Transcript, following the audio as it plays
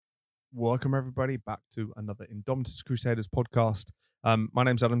Welcome everybody back to another Indomitus Crusaders podcast. My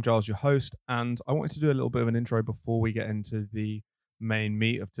name's Adam Giles, your host, and I wanted to do a little bit of an intro before we get into the main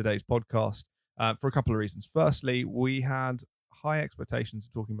meat of today's podcast for a couple of reasons. Firstly, we had high expectations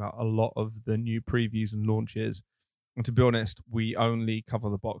of talking about a lot of the new previews and launches, and to be honest, we only cover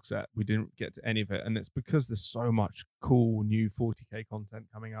the box set. We didn't get to any of it, and it's because there's so much cool new 40k content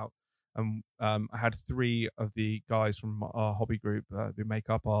coming out. I had three of the guys from our hobby group who make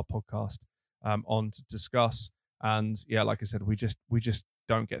up our podcast on to discuss. And yeah, like I said, we just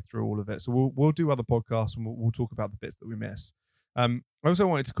don't get through all of it. So we'll do other podcasts and we'll talk about the bits that we miss. I also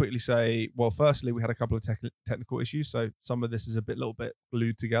wanted to quickly say, well, firstly, we had a couple of technical issues. So some of this is a little bit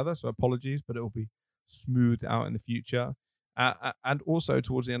glued together. So apologies, but it will be smoothed out in the future. And also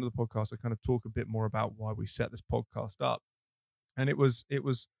towards the end of the podcast, I kind of talk a bit more about why we set this podcast up. And it was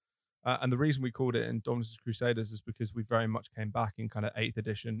and the reason we called it Indomitus Crusaders is because we very much came back in kind of 8th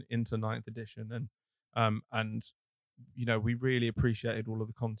edition into 9th edition. And you know, we really appreciated all of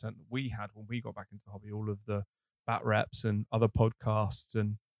the content that we had when we got back into the hobby, all of the bat reps and other podcasts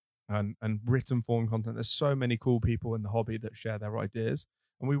and written form content. There's so many cool people in the hobby that share their ideas.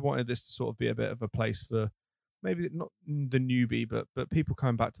 And we wanted this to sort of be a bit of a place for maybe not the newbie, but people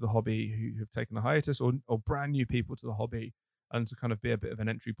coming back to the hobby who have taken a hiatus or brand new people to the hobby, and to kind of be a bit of an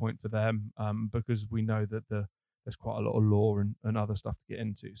entry point for them, because we know that there's quite a lot of lore and other stuff to get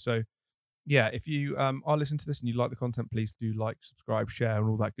into. So yeah, if you are listening to this and you like the content, please do like, subscribe, share, and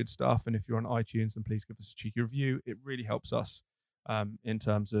all that good stuff. And if you're on iTunes, then please give us a cheeky review. It really helps us in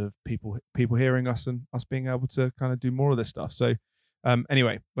terms of people hearing us and us being able to kind of do more of this stuff. So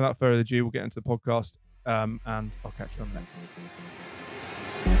anyway, without further ado, we'll get into the podcast, and I'll catch you on the next one.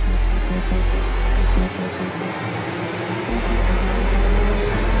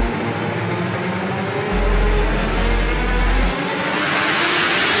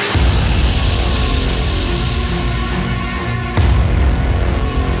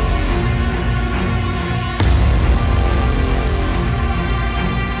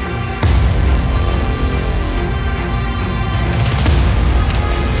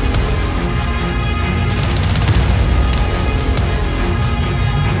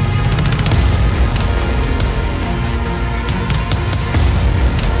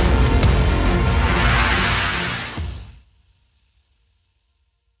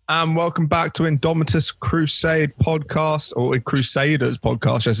 And welcome back to Indomitus Crusade podcast, or Crusaders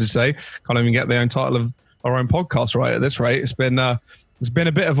podcast, I should say. Can't even get the own title of our own podcast right at this rate. It's been a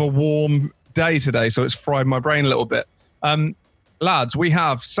bit of a warm day today, so it's fried my brain a little bit. Lads, we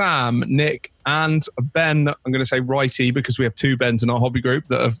have Sam, Nick, and Ben. I'm going to say righty because we have two Bens in our hobby group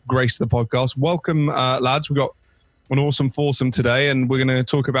that have graced the podcast. Welcome, lads. We've got an awesome foursome today, and we're going to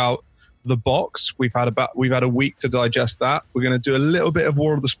talk about the box. We've had a week to digest that. We're going to do a little bit of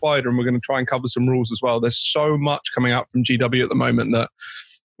War of the Spider, and we're going to try and cover some rules as well. There's so much coming out from GW at the moment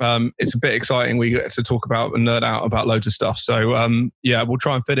that it's a bit exciting. We get to talk about and nerd out about loads of stuff. So yeah, we'll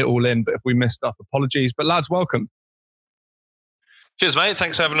try and fit it all in, but if we miss stuff, apologies. But lads, welcome. Cheers, mate.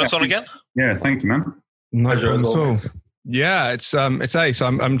 Thanks for having us on again. Yeah, thank you, man. No problem at all. Yeah, it's ace.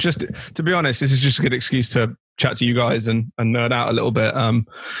 I'm just, to be honest, this is just a good excuse to chat to you guys and nerd out a little bit,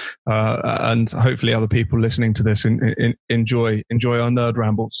 and hopefully other people listening to this enjoy our nerd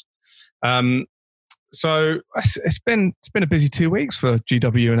rambles. So it's been a busy 2 weeks for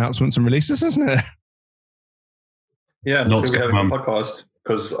GW announcements and releases, isn't it? Yeah, not to have a podcast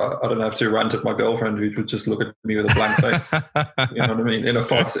because I don't have to rant at my girlfriend who would just look at me with a blank face. You know what I mean? In a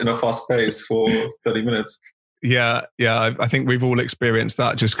fast pace for 30 minutes. Yeah. I think we've all experienced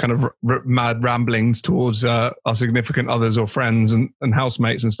that, just kind of mad ramblings towards our significant others or friends and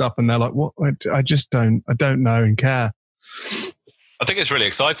housemates and stuff. And they're like, what? I don't know and care. I think it's really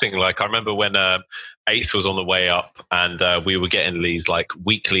exciting. Like, I remember when 8th was on the way up and we were getting these like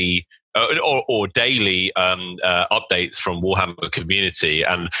weekly or daily updates from Warhammer community,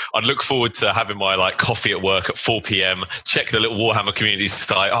 and I'd look forward to having my like coffee at work at 4 p.m, check the little Warhammer community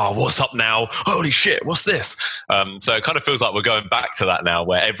site. Oh, what's up now? Holy shit, what's this? So it kind of feels like we're going back to that now,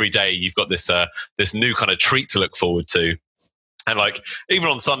 where every day you've got this new kind of treat to look forward to. And like, even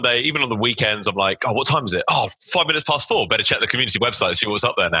on Sunday, even on the weekends, I'm like, oh, what time is it? Oh, 5 minutes past 4. Better check the community website, see what's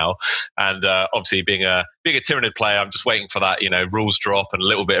up there now. And obviously being a Tyranid player, I'm just waiting for that, rules drop and a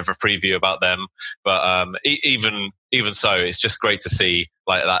little bit of a preview about them. But even so, it's just great to see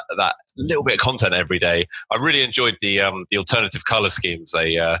like that little bit of content every day. I really enjoyed the alternative color schemes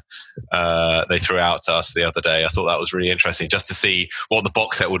they threw out to us the other day. I thought that was really interesting, just to see what the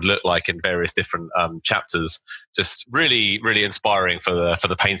box set would look like in various different chapters. Just really, really inspiring for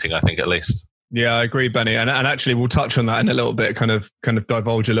the painting, I think, at least. Yeah, I agree, Benny. And actually, we'll touch on that in a little bit, kind of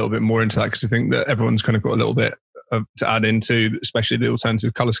divulge a little bit more into that, because I think that everyone's kind of got a little bit to add into, especially the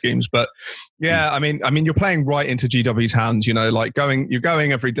alternative color schemes. But yeah, I mean, you're playing right into GW's hands, you know, like you're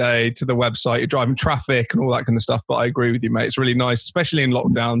going every day to the website, you're driving traffic and all that kind of stuff. But I agree with you, mate. It's really nice, especially in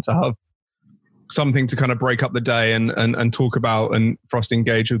lockdown, to have something to kind of break up the day and talk about, and for us to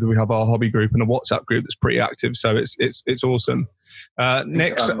engage with. We have our hobby group and a WhatsApp group that's pretty active. So it's awesome.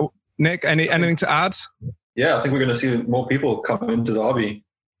 Nick, anything to add? Yeah, I think we're going to see more people come into the hobby,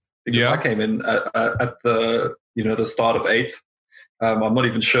 because I came in at the start of 8th. I'm not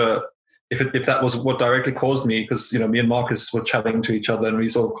even sure if that was what directly caused me, because me and Marcus were chatting to each other and we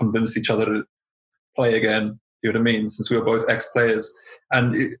sort of convinced each other to play again. You know what I mean? Since we were both ex-players,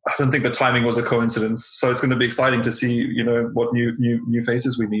 and I don't think the timing was a coincidence. So it's going to be exciting to see what new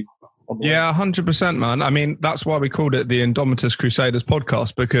faces we meet. Yeah, 100%, man. I mean, that's why we called it the Indomitus Crusaders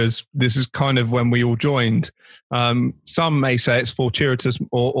podcast, because this is kind of when we all joined. Some may say it's fortuitous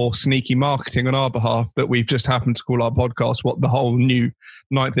or sneaky marketing on our behalf that we've just happened to call our podcast what the whole new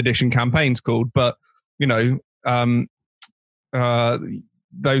 9th edition campaign's called. But,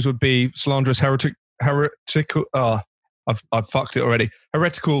 those would be slanderous heretical. I've fucked it already.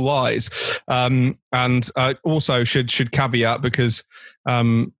 Heretical lies. And also should caveat, because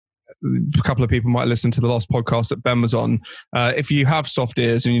a couple of people might listen to the last podcast that Ben was on. If you have soft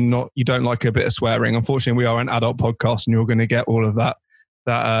ears and you don't like a bit of swearing, unfortunately, we are an adult podcast, and you're going to get all of that.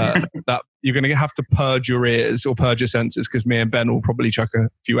 That you're going to have to purge your ears or purge your senses, because me and Ben will probably chuck a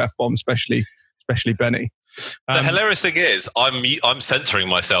few F-bombs, especially Benny. The hilarious thing is, I'm censoring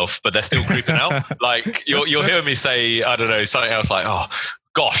myself, but they're still creeping out. Like you'll hear me say, I don't know, something else like, oh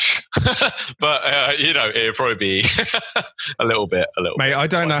gosh, but it'd probably be a little bit. Mate, I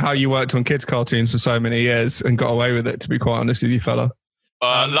don't know how you worked on kids' cartoons for so many years and got away with it, to be quite honest with you, fella.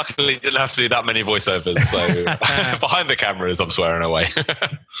 Luckily, didn't have to do that many voiceovers. So behind the cameras, I'm swearing away.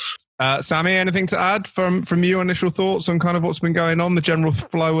 Sammy, anything to add from your initial thoughts on kind of what's been going on, the general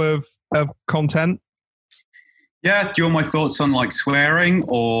flow of content? Yeah, do you want my thoughts on like swearing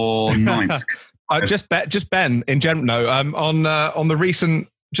or ninth? Just Ben in general. No, on the recent,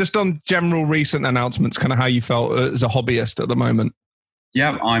 just on general recent announcements, kind of how you felt as a hobbyist at the moment.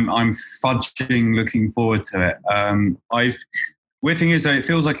 Yeah, I'm fudging looking forward to it. Weird thing is, it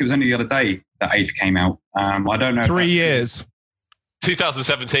feels like it was only the other day that 8th came out. I don't know. 3 years.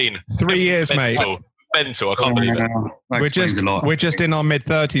 2017. 3 years, mental. Mate. Mental. I can't believe it. We're just in our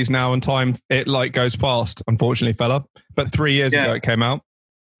mid-30s now, and time it like goes past, unfortunately, fella. But 3 years ago it came out.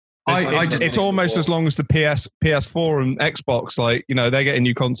 It's almost as long as the PS4 and Xbox. Like, they're getting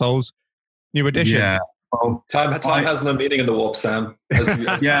new consoles, new edition. Yeah. Well, time has no meaning in the warp, Sam.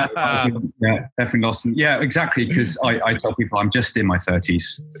 Yeah, definitely lost. Yeah, exactly. Because I tell people I'm just in my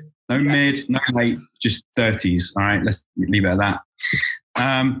 30s. No mid, no late, just 30s. All right, let's leave it at that.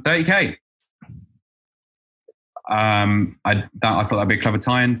 30K. I thought that'd be a clever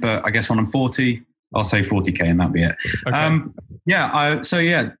tie-in, but I guess when I'm 40, I'll say 40K and that'll be it. Okay.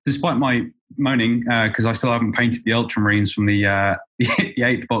 Despite my moaning, because I still haven't painted the Ultramarines from the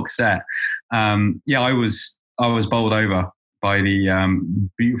 8th box set, I was bowled over by the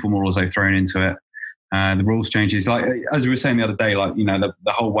beautiful models they've thrown into it. The rules changes, like as we were saying the other day, like the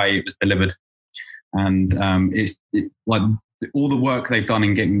whole way it was delivered, and it's like all the work they've done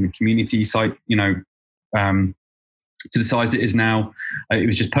in getting the community site, to the size it is now, it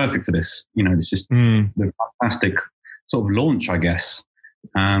was just perfect for this. It's just the fantastic sort of launch, I guess.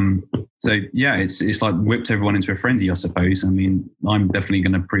 It's like whipped everyone into a frenzy, I suppose. I mean, I'm definitely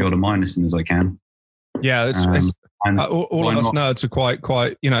going to pre-order mine as soon as I can. Yeah, all of us nerds are quite.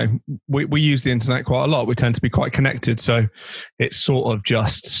 We use the internet quite a lot. We tend to be quite connected, so it's sort of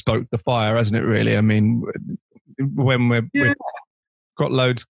just stoked the fire, hasn't it? Really, I mean, when we've got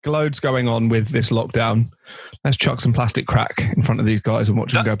loads going on with this lockdown, let's chuck some plastic crack in front of these guys and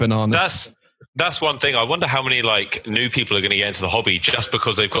watch them go bananas. That's one thing. I wonder how many like new people are going to get into the hobby just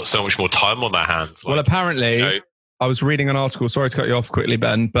because they've got so much more time on their hands. Well, apparently, I was reading an article. Sorry to cut you off quickly,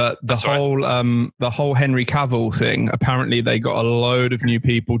 Ben, but the whole Henry Cavill thing. Apparently, they got a load of new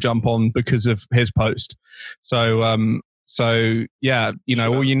people jump on because of his post. So, all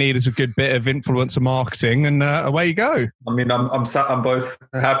you need is a good bit of influencer marketing, and away you go. I mean, I'm both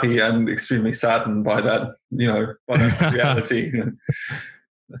happy and extremely saddened by that. By that reality.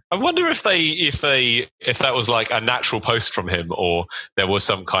 I wonder if that was like a natural post from him, or there was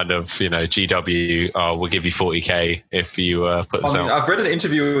some kind of GW. We'll give you 40K if you put this out. I've read an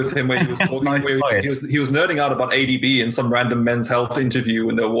interview with him where he was talking. he was nerding out about ADB in some random Men's Health interview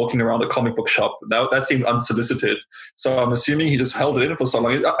when they were walking around the comic book shop. That seemed unsolicited. So I'm assuming he just held it in for so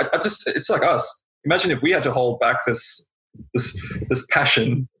long. It's like us. Imagine if we had to hold back this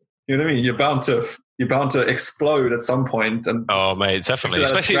passion. You know what I mean? You're bound to explode at some point. And mate, definitely,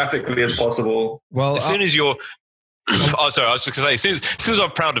 especially as graphically as possible. Well, as soon as you're, sorry, I was just going to say, as soon as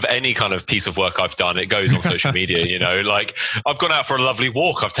I'm proud of any kind of piece of work I've done, it goes on social media. Like I've gone out for a lovely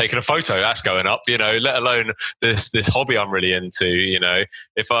walk, I've taken a photo, that's going up. Let alone this hobby I'm really into.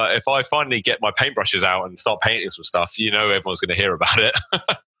 If I finally get my paintbrushes out and start painting some stuff, everyone's going to hear about it.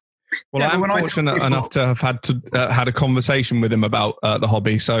 Well, I'm fortunate enough to have had a conversation with him about the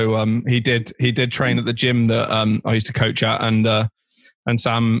hobby. So he did train at the gym that I used to coach at, and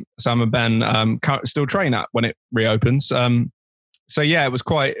Sam and Ben still train at when it reopens. So yeah, it was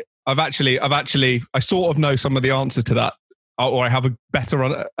quite. I sort of know some of the answer to that, or I have a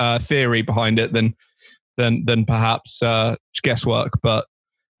better theory behind it than perhaps guesswork, but.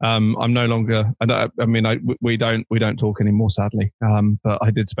 I'm no longer. We don't talk anymore, sadly. But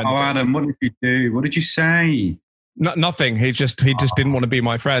I did spend. Oh, Adam, what did you do? What did you say? Nothing. He just didn't want to be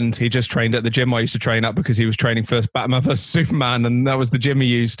my friend. He just trained at the gym I used to train at because he was training for Batman vs Superman, and that was the gym he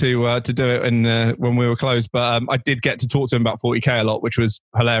used to do it when we were closed. But I did get to talk to him about 40K a lot, which was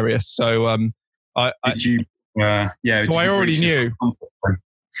hilarious. So I already knew.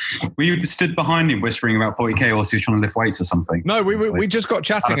 Were you stood behind him whispering about 40K, or was he trying to lift weights or something? No, we just got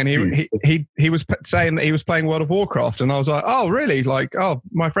chatting, and he was saying that he was playing World of Warcraft, and I was like, oh really? Like, oh,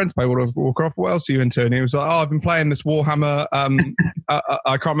 my friends play World of Warcraft. What else are you into? And he was like, oh, I've been playing this Warhammer.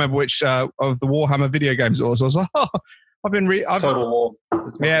 I can't remember which of the Warhammer video games it was. I was like, oh, I've been Total War.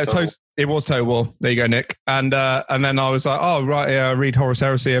 Yeah, it was Total War. There you go, Nick. And then I was like, oh right, yeah, I read Horus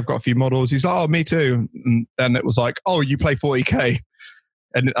Heresy. I've got a few models. He's like, oh, me too. And then it was like, oh, you play 40K.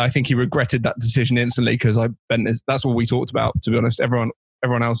 And I think he regretted that decision instantly because that's all we talked about, to be honest. Everyone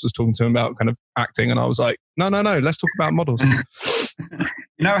else was talking to him about kind of acting, and I was like, no, let's talk about models.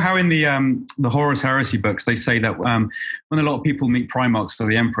 You know how in the Horus Heresy books they say that when a lot of people meet Primarchs or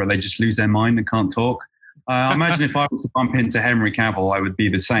the Emperor, they just lose their mind and can't talk. I imagine if I was to bump into Henry Cavill, I would be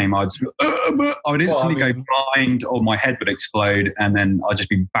the same. I would instantly go blind, or my head would explode, and then I'd just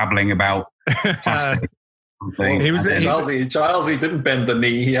be babbling about plastic. Gilesy didn't bend the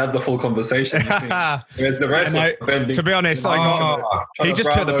knee. He had the full conversation. Whereas the rest bending. To be honest, he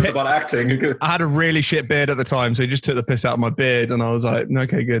just took the piss about acting. I had a really shit beard at the time, so he just took the piss out of my beard, and I was like,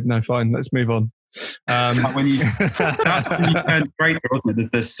 okay, good, no, fine, let's move on. That's when you turned straight, wasn't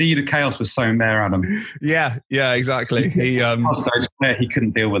it? The seed of chaos was sown there, Adam. Yeah, exactly. He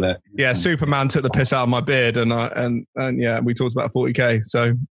couldn't deal with it. Yeah, Superman took the piss out of my beard, and yeah, we talked about 40K.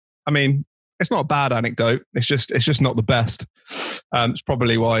 So, I mean, it's not a bad anecdote. It's just not the best. It's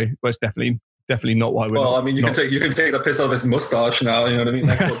probably why. Well, it's definitely not why we're. Well, I mean, you can take the piss out of his mustache now. You know what I mean?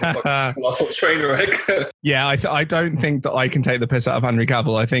 That was a train wreck. Yeah, I don't think that I can take the piss out of Henry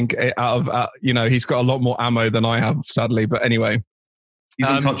Cavill. I think out of he's got a lot more ammo than I have, sadly. But anyway, he's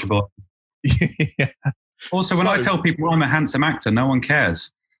untouchable. Yeah. Also, when I tell people I'm a handsome actor, no one cares.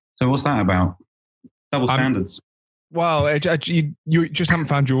 So what's that about? Double standards. Well, you just haven't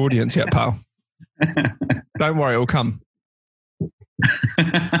found your audience yet, pal. Don't worry, it'll come.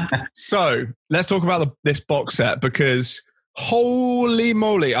 So let's talk about this box set, because holy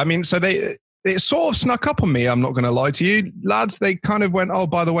moly. I mean, so it sort of snuck up on me. I'm not going to lie to you lads. They kind of went, oh,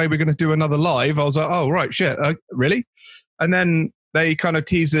 by the way, we're going to do another live. I was like, oh, right, shit. Really? And then they kind of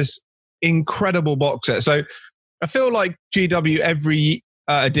teased this incredible box set. So I feel like GW every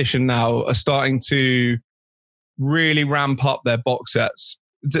edition now are starting to really ramp up their box sets.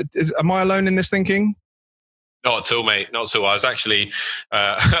 Am I alone in this thinking? Not at all, mate. Not at all. I was actually,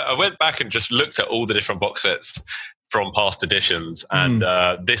 I went back and just looked at all the different box sets from past editions, and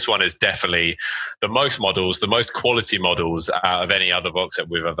this one is definitely the most models, the most quality models out of any other box set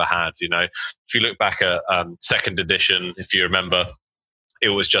we've ever had. You know, if you look back at second edition, if you remember, it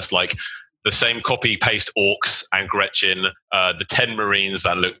was just like the same copy paste orcs and Gretchen, the 10 Marines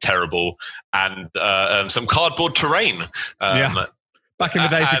that looked terrible, and some cardboard terrain. Back in the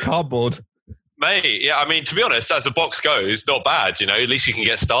days of cardboard. Mate, yeah, I mean, to be honest, as a box goes, not bad, you know, at least you can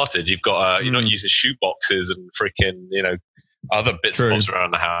get started. You've got, you're not using shoot boxes and freaking, other bits and bobs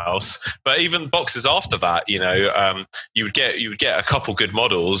around the house. But even boxes after that, you would get a couple good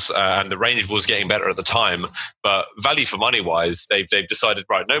models, and the range was getting better at the time. But value for money wise, they've decided,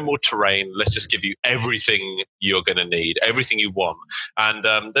 right, no more terrain. Let's just give you everything you're going to need, everything you want. And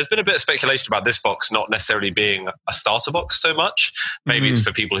there's been a bit of speculation about this box not necessarily being a starter box so much. Maybe it's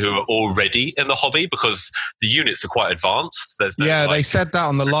for people who are already in the hobby, because the units are quite advanced. There's no, they said that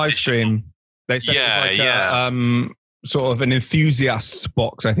on the live stream. They said it was like sort of an enthusiast's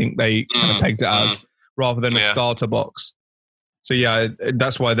box, I think they kind of pegged it as, rather than a starter box. So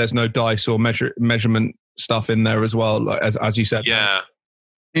that's why there's no dice or measurement stuff in there as well, like, as you said. Yeah.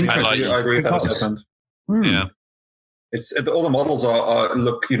 Interesting. I agree with that assessment. Yeah. It's all the models are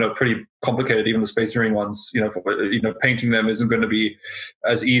look pretty complicated. Even the Space Marine ones, painting them isn't going to be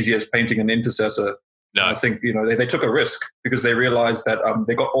as easy as painting an intercessor. No, I think they took a risk because they realized that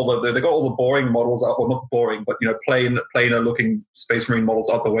they got all the boring models out, well, not boring, but plainer looking Space Marine models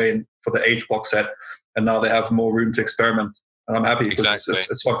out the way for the Age box set, and now they have more room to experiment. And I'm happy because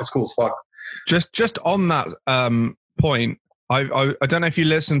it's cool as fuck. Just on that point. I don't know if you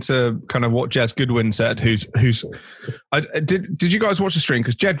listened to kind of what Jez Goodwin said. Did you guys watch the stream?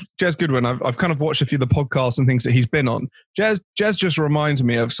 Because Jez Goodwin, I've kind of watched a few of the podcasts and things that he's been on. Jez just reminds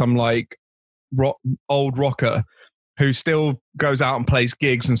me of some like old rocker who still goes out and plays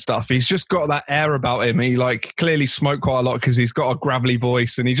gigs and stuff. He's just got that air about him. He like clearly smoked quite a lot because he's got a gravelly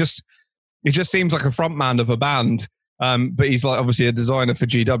voice, and he just seems like a front man of a band. But he's like obviously a designer for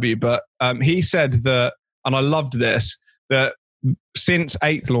GW. But he said that, and I loved this, that since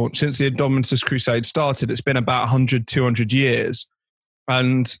 8th launch, since the Indomitus Crusade started, it's been about 100, 200 years.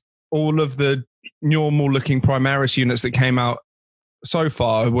 And all of the normal looking Primaris units that came out so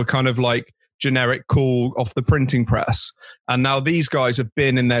far were kind of like generic, cool, off the printing press. And now these guys have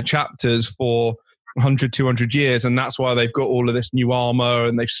been in their chapters for 100, 200 years. And that's why they've got all of this new armor,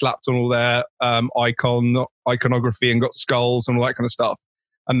 and they've slapped on all their iconography and got skulls and all that kind of stuff.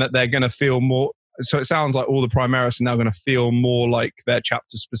 And that they're going to feel more. So it sounds like all the Primaris are now going to feel more like their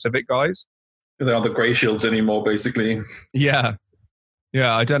chapter-specific guys. They aren't the Grey Shields anymore, basically. Yeah.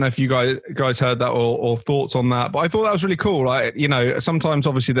 I don't know if you guys heard that or thoughts on that, but I thought that was really cool. Like, sometimes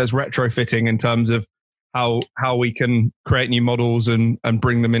obviously there's retrofitting in terms of how we can create new models and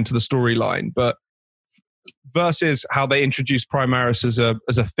bring them into the storyline, but versus how they introduced Primaris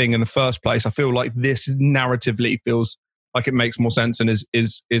as a thing in the first place, I feel like this narratively feels like it makes more sense and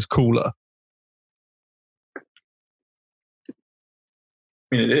is cooler.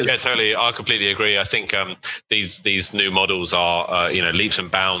 I mean, it is. Yeah, totally. I completely agree. I think these new models are leaps and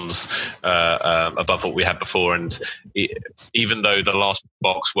bounds above what we had before. And even though the last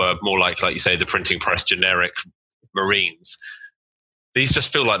box were more like you say, the printing press generic Marines, these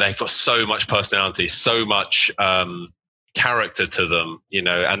just feel like they've got so much personality, so much character to them,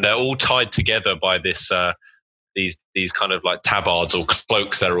 and they're all tied together by this. These kind of like tabards or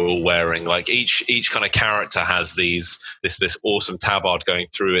cloaks they're all wearing. Like each kind of character has this awesome tabard going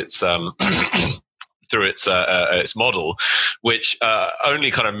through its its model, which only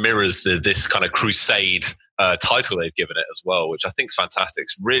kind of mirrors this kind of crusade title they've given it as well, which I think is fantastic.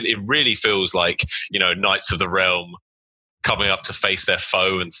 It really feels like Knights of the Realm coming up to face their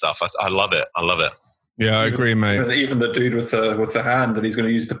foe and stuff. I love it. Yeah, I agree, mate. Even the dude with the hand that he's going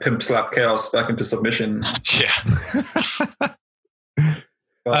to use to pimp slap Chaos back into submission. Yeah.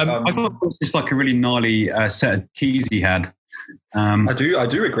 I thought it was just like a really gnarly set of keys he had. I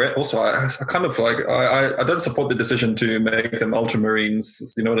do regret also. I kind of like I don't support the decision to make them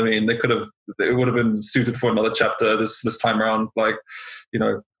Ultramarines. You know what I mean? It would have been suited for another chapter this time around. Like,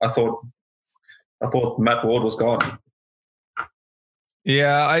 I thought Matt Ward was gone.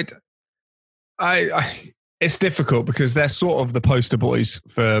 Yeah, I it's difficult because they're sort of the poster boys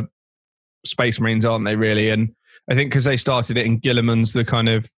for Space Marines, aren't they, really? And I think because they started it in Guilliman's the kind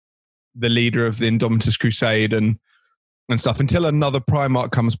of the leader of the Indomitus Crusade and stuff, until another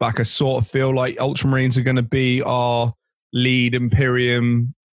Primarch comes back, I sort of feel like Ultramarines are going to be our lead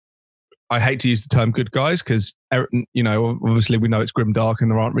Imperium. I hate to use the term good guys because, obviously we know it's grimdark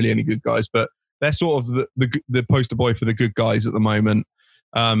and there aren't really any good guys, but they're sort of the poster boy for the good guys at the moment.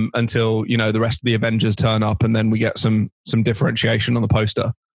 Until the rest of the Avengers turn up, and then we get some differentiation on the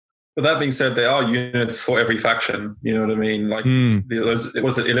poster. But that being said, there are units for every faction. You know what I mean? Like was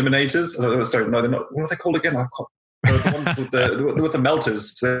it Eliminators? Sorry, no, they're not. What are they called again? I can't. With the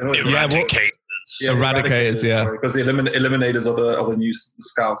melters. Eradicators. Eradicators, yeah. Because the Eliminators are the new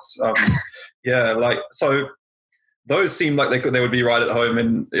scouts. So those seem like they would be right at home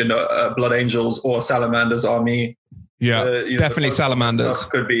in Blood Angels or Salamander's army. Yeah, definitely salamanders.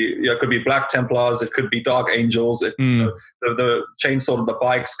 Could be Black Templars. It could be Dark Angels. The chainsword of the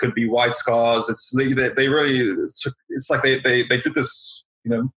bikes could be White Scars. They really. It's like they did this,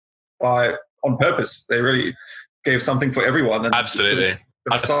 on purpose. They really gave something for everyone. And absolutely.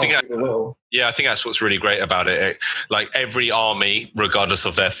 I think that's what's really great about it. Like every army, regardless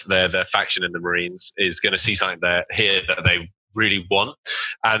of their faction in the Marines, is going to see something there here that they really want.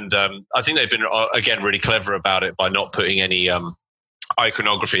 And I think they've been, again, really clever about it by not putting any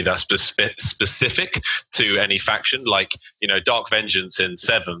iconography that's specific to any faction. Like, Dark Vengeance in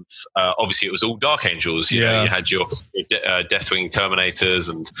 7th, obviously it was all Dark Angels. You know, you had your Deathwing Terminators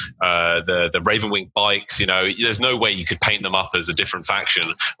and the Ravenwing bikes. There's no way you could paint them up as a different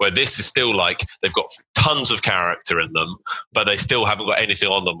faction, where this is still like they've got tons of character in them, but they still haven't got anything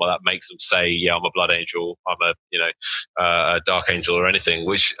on them that makes them say, yeah, I'm a Blood Angel, I'm a Dark Angel or anything,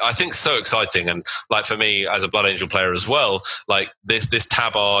 which I think is so exciting. And like for me as a Blood Angel player as well, like this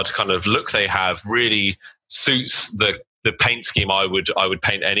tabard kind of look they have really suits the paint scheme I would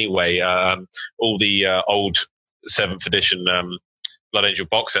paint anyway. All the old 7th edition Blood Angel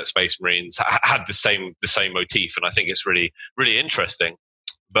box set Space Marines had the same motif, and I think it's really, really interesting.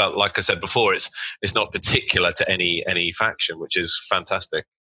 But like I said before, it's not particular to any faction, which is fantastic.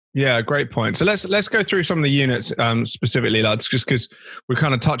 Yeah, great point. So let's go through some of the units specifically, lads, just because we're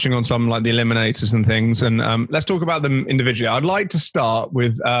kind of touching on some like the Eliminators and things, and let's talk about them individually. I'd like to start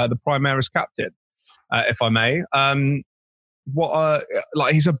with the Primaris Captain, if I may.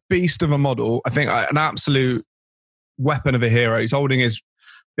 He's a beast of a model. I think an absolute weapon of a hero. He's holding his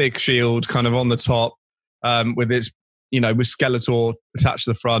big shield kind of on the top with his, with Skeletor attached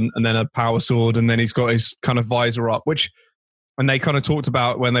to the front, and then a power sword, and then he's got his kind of visor up, and they kind of talked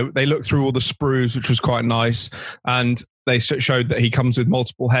about when they looked through all the sprues, which was quite nice, and they showed that he comes with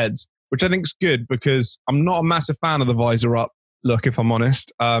multiple heads, which I think is good because I'm not a massive fan of the visor up look, if I'm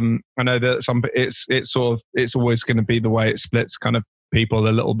honest. I know that it's always going to be the way it splits kind of people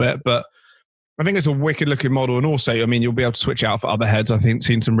a little bit, but I think it's a wicked looking model. And also, you'll be able to switch out for other heads. I think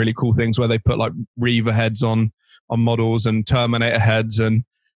seen some really cool things where they put like Reaver heads on models and Terminator heads, and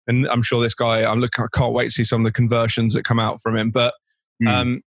I'm sure this guy, I can't wait to see some of the conversions that come out from him. But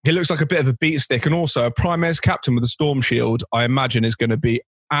he looks like a bit of a beat stick, and also a Primaris Captain with a Storm Shield, I imagine is going to be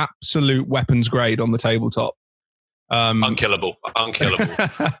absolute weapons grade on the tabletop. Unkillable.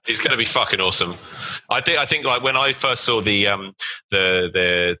 He's going to be fucking awesome. I think like when I first saw the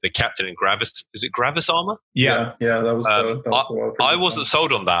Captain in Gravis, is it Gravis armor? Yeah. That was I wasn't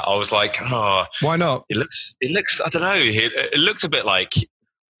sold on that. I was like, why not? It looks. I don't know. It looked a bit like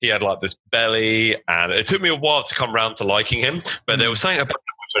he had like this belly, and it took me a while to come around to liking him. But there was something about him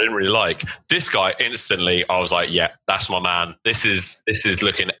which I didn't really like. This guy, instantly, I was like, yeah, that's my man. This is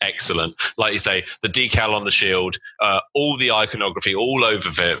looking excellent. Like you say, the decal on the shield, all the iconography all over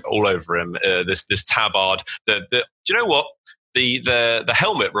him. This tabard. Do you know what? The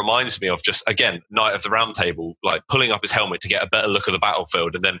helmet reminds me of just, again, Knight of the Round Table, like pulling up his helmet to get a better look of the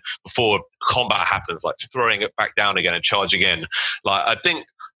battlefield, and then before combat happens, like throwing it back down again and charging in. Like, I think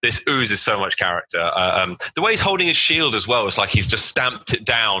this oozes so much character. The way he's holding his shield as well, it's like he's just stamped it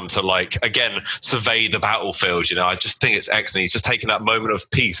down to, like, again, survey the battlefield. I just think it's excellent. He's just taking that moment of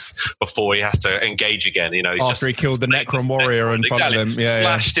peace before he has to engage again. He's after he killed the Necron warrior in front of him. Yeah,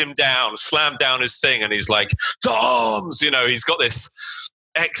 slashed him down, slammed down his thing, and he's like, arms! He's got this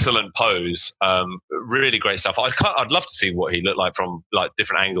excellent pose. Really great stuff. I'd love to see what he looked like from like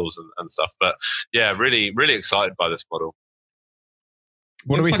different angles and stuff. But yeah, really, really excited by this model.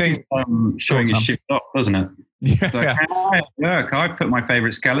 What do we think? Showing his shift off, doesn't it? Yeah. So, look, I put my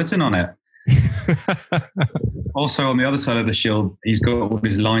favourite skeleton on it. Also, on the other side of the shield, he's got all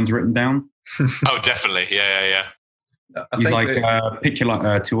his lines written down. Oh, definitely. Yeah. He's like, pick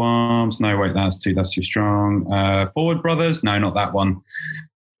your 2 arms. No, wait, that's too strong. Forward brothers. No, not that one.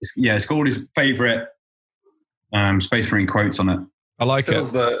 It's got all his favourite Space Marine quotes on it. I like it. It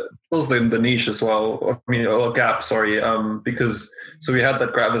was the niche as well. Or gap, sorry. Because so we had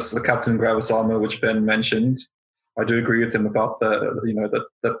that Gravis, the Captain Gravis armor, which Ben mentioned. I do agree with him about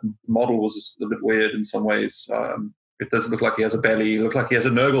that model was a bit weird in some ways. It does look like he has a belly. Look like he has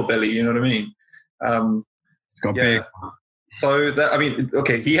a Nurgle belly. You know what I mean? It's got big. So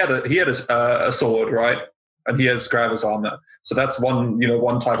he had a sword, right? And he has Gravis armor. So that's one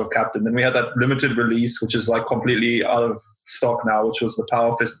type of captain. Then we had that limited release, which is like completely out of stock now, which was the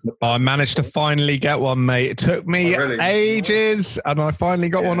Power Fist. I managed to finally get one, mate. It took me ages, and I finally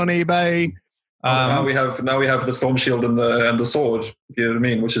got one on eBay. Now we have the Storm Shield and the sword. You know what I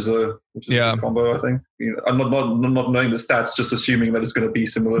mean? Which is a good combo, I think. You know, I'm not knowing the stats, just assuming that it's going to be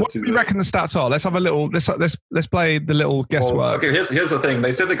similar. What do you reckon the stats are? Let's have a little. Let's play the little guesswork. Well, okay, here's the thing.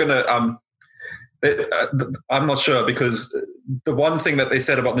 They said they're going to. I'm not sure, because the one thing that they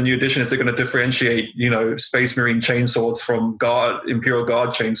said about the new edition is they're going to differentiate, Space Marine chainswords from Imperial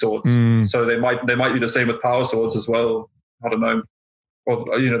Guard chainswords. So they might be the same with power swords as well. I don't know. Or,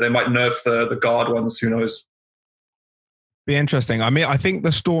 they might nerf the guard ones. Who knows? Be interesting. I mean, I think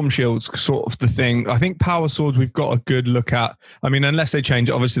the Storm Shield's sort of the thing. I think power swords we've got a good look at. I mean, unless they change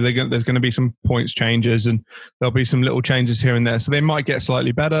it, obviously there's going to be some points changes and there'll be some little changes here and there. So they might get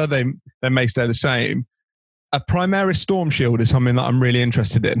slightly better. They may stay the same. A Primaris Storm Shield is something that I'm really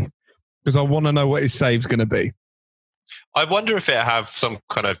interested in, because I want to know what his save's going to be. I wonder if it have some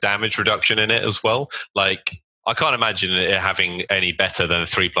kind of damage reduction in it as well. Like, I can't imagine it having any better than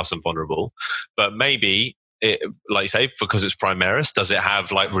 3+ and vulnerable, but maybe it, like you say, because it's Primaris, does it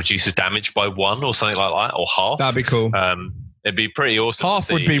have like reduces damage by 1 or something like that, or half? That'd be cool. It'd be pretty awesome.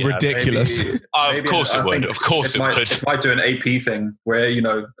 Half would be ridiculous. Maybe, of course it would. Of course it would. It might do an AP thing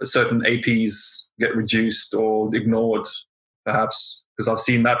where certain APs get reduced or ignored, perhaps, because I've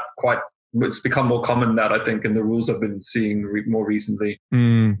seen that it's become more common, that I think in the rules I've been seeing more recently.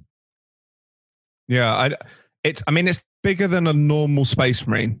 Yeah, it's bigger than a normal Space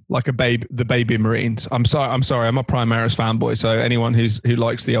Marine, like the baby Marines. I'm sorry, I'm a Primaris fanboy, so anyone who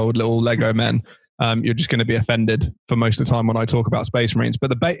likes the old little Lego men, you're just going to be offended for most of the time when I talk about Space Marines.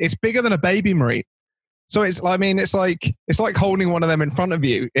 But it's bigger than a baby Marine, so it's like holding one of them in front of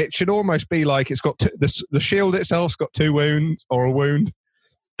you. It should almost be like it's got the shield itself's got 2 wounds or a wound.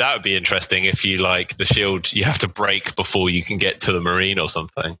 That would be interesting if you like the shield, you have to break before you can get to the Marine or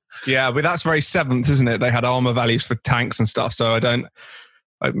something. Yeah, but that's very 7th, isn't it? They had armor values for tanks and stuff, so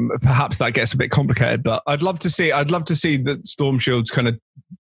perhaps that gets a bit complicated. But I'd love to see the Storm Shields kind of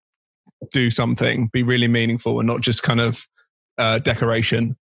do something, be really meaningful, and not just kind of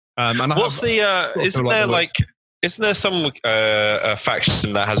decoration. And isn't there some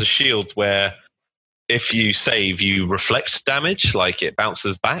faction that has a shield where if you save, you reflect damage, like it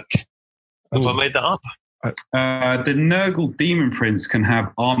bounces back? Have I made that up? The Nurgle Demon Prince can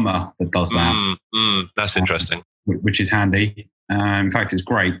have armor that does that. That's interesting. Which is handy. In fact, it's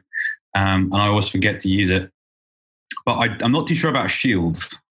great. And I always forget to use it. But I'm not too sure about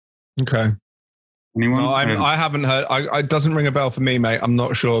shields. Okay. Anyone? No, I haven't heard. It doesn't ring a bell for me, mate. I'm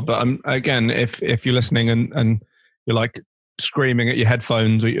not sure. But again, if you're listening and you're like screaming at your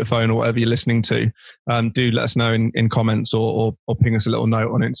headphones or your phone or whatever you're listening to, do let us know in comments or ping us a little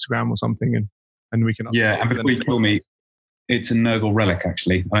note on Instagram or something, and we can. Yeah, and before you kill me, it's a Nurgle relic.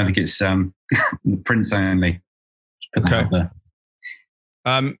 Actually, I don't think it's Prince only. Just put that out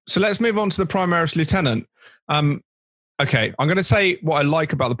there. So let's move on to the Primaris Lieutenant. Okay, I'm going to say what I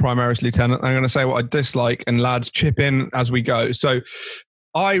like about the Primaris Lieutenant. I'm going to say what I dislike, and lads, chip in as we go. So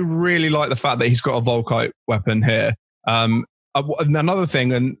I really like the fact that he's got a Volkite weapon here. Another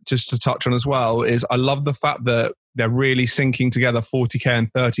thing, and just to touch on as well, is I love the fact that they're really syncing together 40k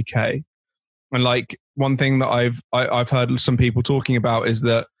and 30k. And like one thing that I've heard some people talking about is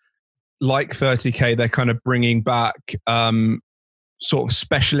that, like 30k, they're kind of bringing back sort of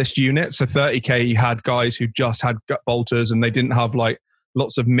specialist units. So 30k, you had guys who just had gut bolters and they didn't have like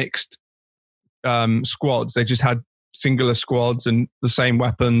lots of mixed squads. They just had singular squads and the same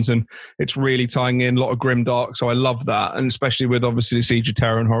weapons, and it's really tying in a lot of grimdark. So I love that, and especially with obviously Siege of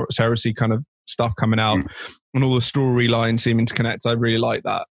Terror and Horus Heresy kind of stuff coming out and all the storylines seeming to connect. I really like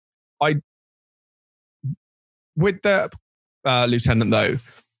that. With the Lieutenant though,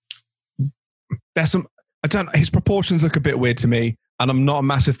 there's some, his proportions look a bit weird to me, and I'm not a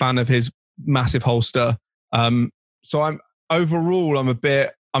massive fan of his massive holster. So I'm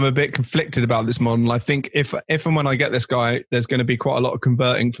a bit conflicted about this model. I think if and when I get this guy, there's going to be quite a lot of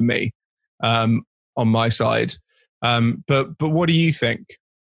converting for me on my side. But what do you think?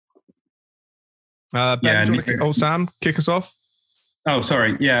 Ben, Sam, kick us off. Oh,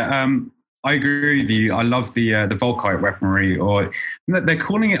 sorry. Yeah, I agree with you. I love the Volkite weaponry, or they're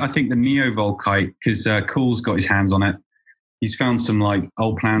calling it, I think, the Neo Volkite, because Cool's got his hands on it. He's found some like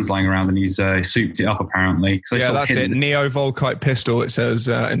old plans lying around, and he's souped it up apparently. Yeah, that's it. Neo Volkite pistol. It says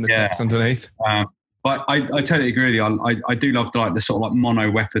in the text underneath. But I totally agree with you. I do love the sort of like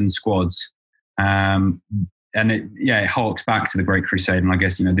mono weapon squads, and it harks back to the Great Crusade, and I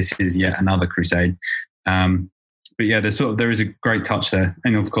guess this is yet another crusade. But yeah, there is a great touch there,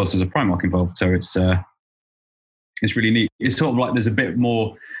 and of course there's a Primarch involved, so it's really neat. It's sort of like there's a bit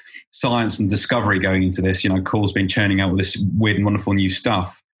more science and discovery going into this. Cool's been churning out all this weird and wonderful new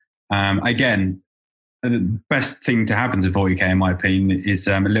stuff, Again, the best thing to happen to 40k, in my opinion, is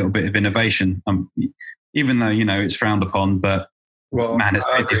a little bit of innovation. Even though it's frowned upon, but man,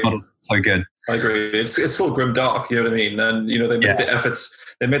 it's not so good. I agree. It's still grimdark. You know what I mean? And they made the efforts.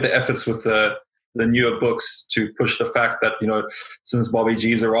 They made the efforts with the newer books to push the fact that since Bobby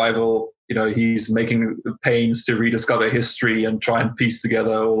G's arrival, he's making pains to rediscover history and try and piece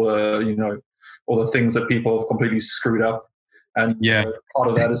together all the things that people have completely screwed up. And part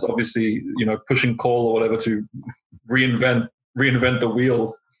of that is obviously pushing Cole or whatever to reinvent the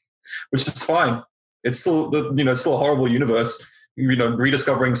wheel, which is fine. It's still it's still a horrible universe.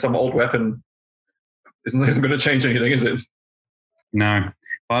 Rediscovering some old weapon isn't going to change anything, is it? No.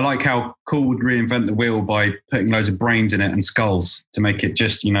 I like how Cole would reinvent the wheel by putting loads of brains in it and skulls to make it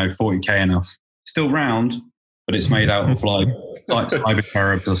just 40k enough. Still round, but it's made out of like cyber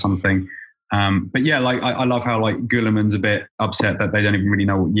cherubs or something. But yeah, I love how Guilliman's a bit upset that they don't even really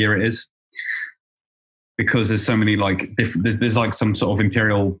know what year it is, because there's so many different. There's some sort of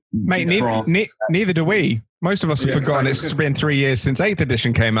imperial. Mate, neither do we. Most of us have forgotten. Exactly. It's been 3 years since 8th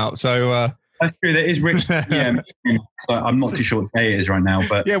edition came out, so. That's true. There is rich. Yeah, so I'm not too sure what day it is right now,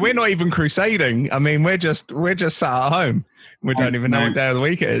 but yeah, we're not even crusading. I mean, we're just sat at home. We don't even know what day of the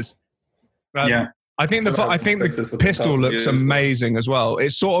week it is. I think the pistol looks amazing as well.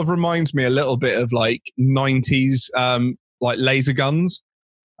 It sort of reminds me a little bit of 90s laser guns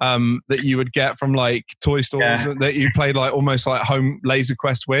that you would get from toy stores that you played almost like home Laser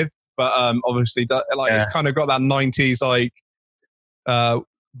Quest with. But obviously that it's kind of got that 90s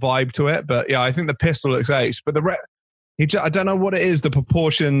vibe to it. But yeah, I think the pistol looks ace. But I don't know what it is. The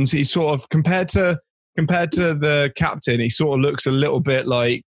proportions, he sort of compared to the captain, he sort of looks a little bit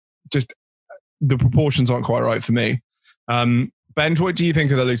just. The proportions aren't quite right for me. Ben, what do you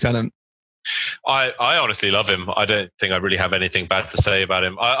think of the lieutenant? I honestly love him. I don't think I really have anything bad to say about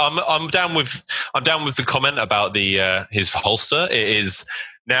him. I'm down with the comment about his holster. It is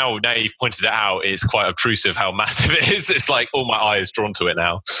now you've pointed it out. It's quite obtrusive how massive it is. It's all my eye is drawn to it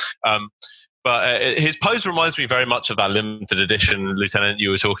now. But his pose reminds me very much of that limited edition lieutenant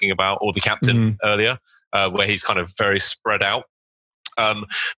you were talking about, or the captain earlier, where he's kind of very spread out.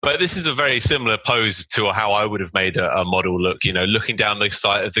 But this is a very similar pose to how I would have made a model look, looking down the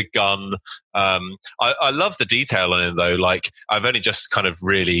sight of the gun. I love the detail on him though. I've only just kind of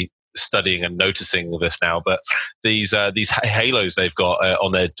really studying and noticing this now, but these halos they've got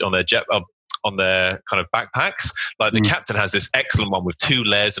on their jet on their kind of backpacks. The captain has this excellent one with 2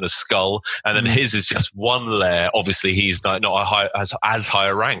 layers and a skull, and then his is just 1 layer. Obviously, he's not as high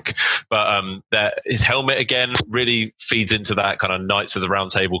a rank, but his helmet again really feeds into that kind of Knights of the Round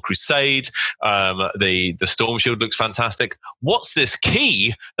Table Crusade. The Storm Shield looks fantastic. What's this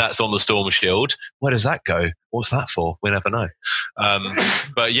key that's on the Storm Shield? Where does that go? What's that for? We never know.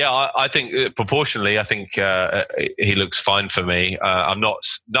 But yeah, I think proportionally, I think he looks fine for me.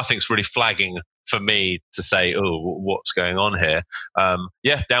 Nothing's really flagging for me to say, oh, what's going on here?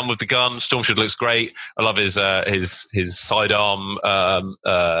 Down with the gun. Storm Shield looks great. I love his sidearm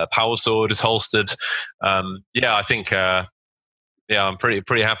power sword is holstered. I think I'm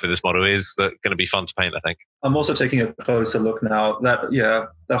pretty happy with this model. It is going to be fun to paint, I think. I'm also taking a closer look now.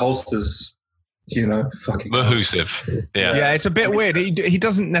 The holsters, fucking mahoosive. Yeah, it's a bit weird. He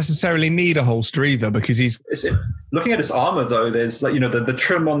doesn't necessarily need a holster either, because looking at his armor though. There's the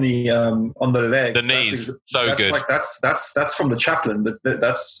trim on the legs, the knees, good. That's from the chaplain.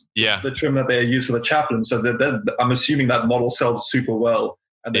 That's the trim that they use for the chaplain. So I'm assuming that model sells super well,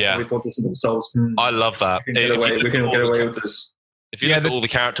 and they probably thought this to themselves. I love that. We can get away with this. If you look at all the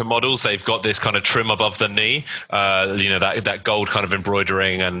character models, they've got this kind of trim above the knee, that gold kind of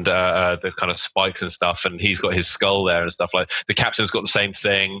embroidering and the kind of spikes and stuff. And he's got his skull there and stuff. The captain's got the same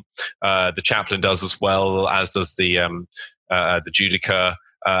thing. The chaplain does as well, as does the Judica.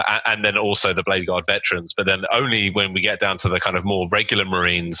 And then also the Blade Guard veterans, but then only when we get down to the kind of more regular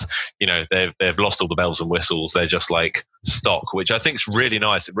Marines, they've lost all the bells and whistles. They're just stock, which I think is really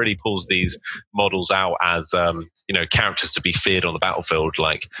nice. It really pulls these models out as characters to be feared on the battlefield.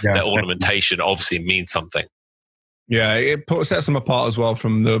 Their ornamentation obviously means something. Yeah, it sets them apart as well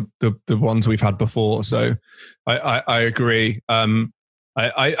from the ones we've had before. So I agree.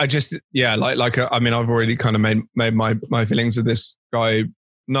 I just I've already kind of made my feelings of this guy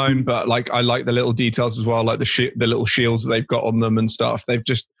known, but I like the little details as well, the little shields that they've got on them and stuff. They've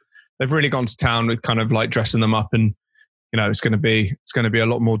really gone to town with kind of dressing them up, and it's going to be a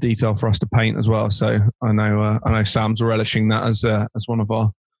lot more detail for us to paint as well. So I know Sam's relishing that as one of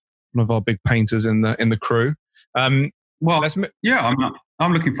our big painters in the crew. I'm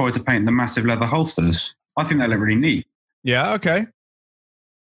looking forward to painting the massive leather holsters. I think they look really neat. Yeah. Okay.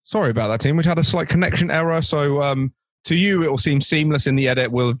 Sorry about that, team. We've had a slight connection error. So to you, it will seem seamless in the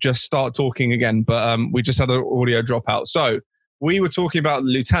edit. We'll just start talking again. But we just had an audio dropout. So we were talking about the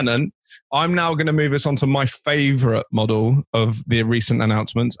Lieutenant. I'm now going to move us on to my favorite model of the recent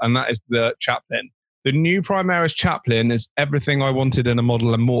announcements, and that is the Chaplain. The new Primaris Chaplain is everything I wanted in a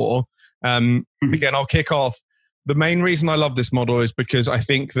model and more. Again, I'll kick off. The main reason I love this model is because I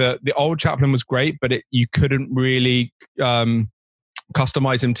think that the old Chaplain was great, but you couldn't really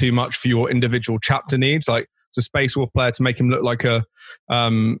customize him too much for your individual chapter needs. Like, it's a Space Wolf player to make him look like a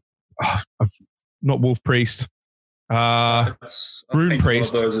not Wolf Priest, Rune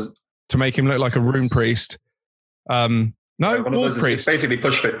Priest, to make him look like a Rune Priest. No, Wolf Priest. It's basically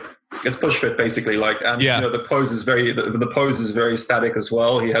push fit. It's push fit basically, and the pose is the pose is very static as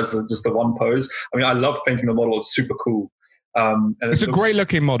well. He has just the one pose. I mean, I love painting the model. It's super cool. And it's a great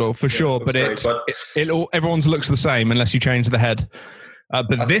looking model for sure, but everyone's looks the same unless you change the head.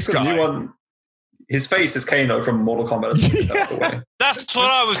 But this guy, the new one, his face is Kano from Mortal Kombat. That's what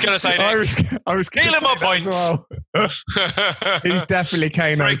I was going to say next. I was stealing my points. Well. He's definitely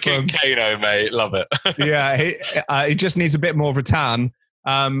Kano. Freaking Kano, mate. Love it. Yeah, he just needs a bit more of a tan.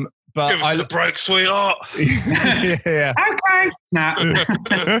 But give us the break, sweetheart. Yeah. Okay. Nah.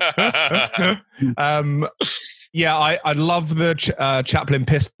 I love the Chaplain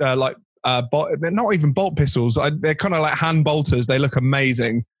pistol, they're not even bolt pistols. They're kind of like hand bolters. They look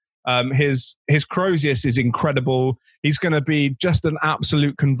amazing. His Crozius is incredible. He's going to be just an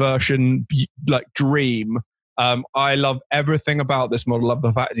absolute conversion dream. I love everything about this model. Love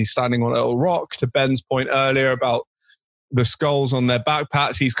the fact that he's standing on a little rock. To Ben's point earlier about the skulls on their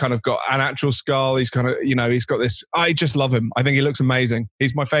backpacks, he's kind of got an actual skull. He's kind of, he's got this. I just love him. I think he looks amazing.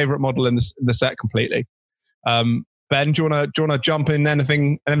 He's my favorite model in the set completely. Ben, do you want to jump in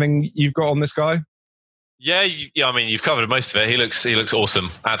anything you've got on this guy? Yeah. I mean, you've covered most of it. He looks awesome,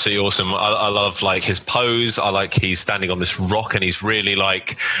 absolutely awesome. I love his pose. I like he's standing on this rock and he's really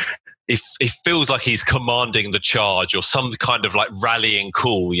it feels like he's commanding the charge or some kind of rallying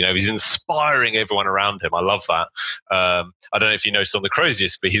call. He's inspiring everyone around him. I love that. I don't know if you noticed on the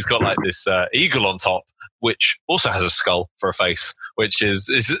Crozius, but he's got this eagle on top, which also has a skull for a face, which is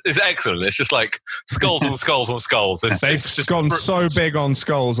excellent. It's just skulls and skulls and skulls. They've gone so big on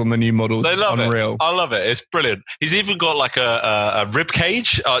skulls on the new models. They love unreal. It. I love it. It's brilliant. He's even got a rib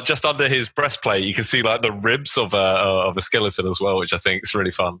cage just under his breastplate. You can see the ribs of a skeleton as well, which I think is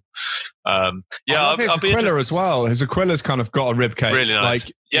really fun. I love his Aquila as well. His Aquila's kind of got a rib cage. Really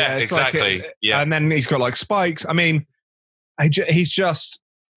nice. Exactly. And then he's got spikes. I mean, he's just.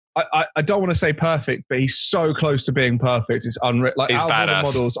 I don't want to say perfect, but he's so close to being perfect. It's unreal. He's badass.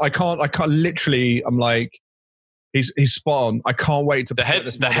 Models, I can't literally. I'm he's spot on. I can't wait to. The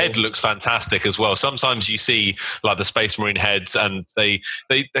head looks fantastic as well. Sometimes you see the Space Marine heads, and they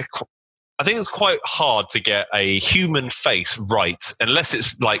I think it's quite hard to get a human face right unless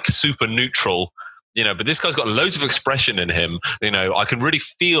it's super neutral. But this guy's got loads of expression in him. I can really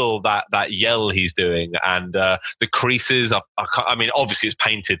feel that yell he's doing, and the creases. I mean, obviously it's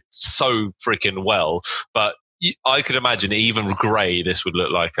painted so freaking well, but I could imagine even grey, this would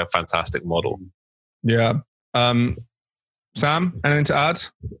look like a fantastic model. Yeah. Sam, anything to add?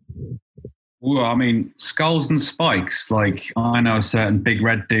 Well, I mean, skulls and spikes. I know a certain big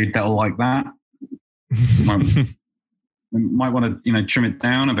red dude that'll like that. Might want to, trim it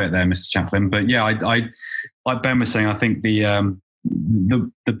down a bit there, Mr. Chaplain. But yeah, I like Ben was saying, I think the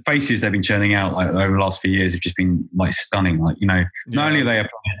faces they've been churning out over the last few years have just been stunning. Not only are they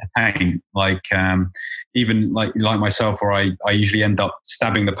applying paint, even like myself, where I usually end up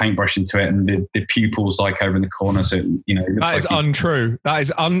stabbing the paintbrush into it, and the pupils over in the corner. So that is untrue.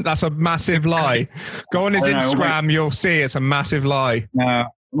 That's a massive lie. Go on his Instagram, you'll see it's a massive lie.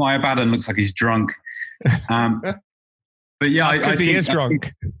 My Abaddon looks like he's drunk. But yeah, because he is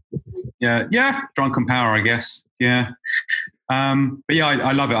drunk. Yeah, drunken power, I guess. Yeah, but yeah,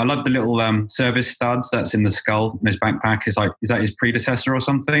 I love it. I love the little service studs that's in the skull in his backpack. Is that his predecessor or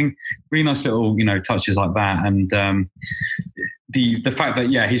something? Really nice little touches like that, and the fact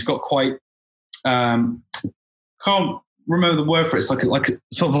that he's got quite can't remember the word for it. It's like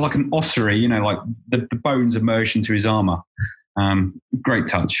sort of like an ossuary, like the bones are merged into his armor. Great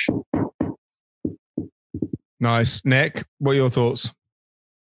touch. Nice. Nick, what are your thoughts?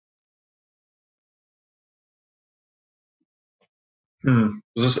 I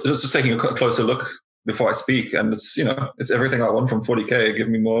was just taking a closer look before I speak, and it's everything I want from 40k. Give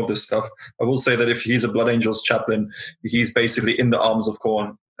me more of this stuff. I will say that if he's a Blood Angels chaplain, he's basically in the arms of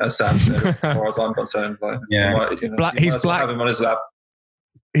Khorne, as Sam said, as far as I'm concerned. He's black. Have him on his lap.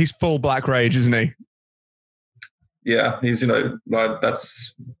 He's full Black Rage, isn't he? Yeah, he's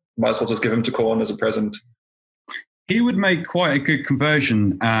that's might as well just give him to Khorne as a present. He would make quite a good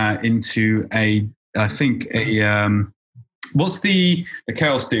conversion into what's the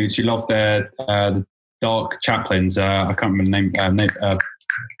Chaos dudes who love their the Dark Chaplains? I can't remember the name.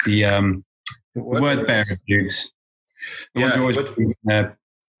 The word bearer dudes. The ones who always I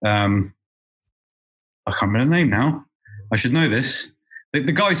can't remember the name now. I should know this.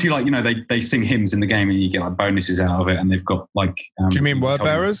 The guys who they sing hymns in the game and you get like bonuses out of it, and they've got like. Do you mean word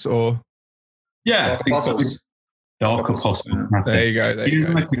bearers or? Yeah, Dark Apostles. Dark Apostle. There you go. You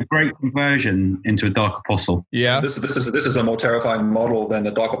make a great conversion into a Dark Apostle. Yeah. This is a more terrifying model than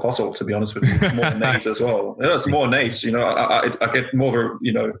a Dark Apostle, to be honest with you. It's more innate as well. Yeah, it's more innate. I get more of a,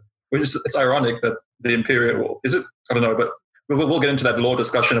 which is, it's ironic that the Imperial, is it? I don't know, but we'll get into that lore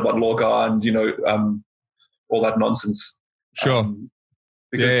discussion about Lorgar and, all that nonsense. Sure.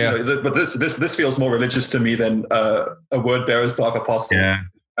 Because, but this feels more religious to me than a word bearer's Dark Apostle. Yeah.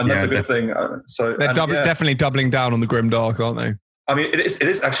 And that's a good thing. So they're definitely doubling down on the Grim Dark, aren't they? I mean, it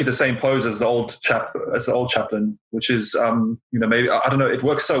is actually the same pose as the old chaplain, which is maybe, I don't know, it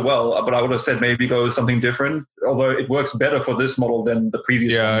works so well, but I would have said maybe go with something different. Although it works better for this model than the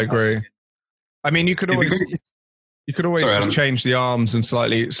previous. Yeah, one. I agree. I mean, you could always just change the arms and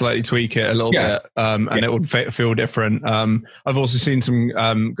slightly tweak it a little bit, and it would feel different. I've also seen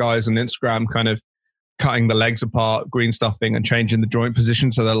some guys on Instagram kind of cutting the legs apart, green stuffing, and changing the joint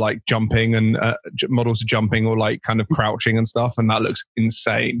position so they're like jumping and models are jumping or like kind of crouching and stuff, and that looks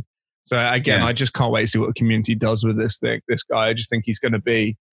insane. So again, I just can't wait to see what the community does with this guy. I just think he's going to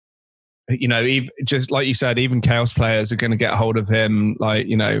be, even, just like you said, even Chaos players are going to get hold of him, like,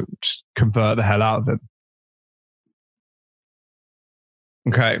 just convert the hell out of him.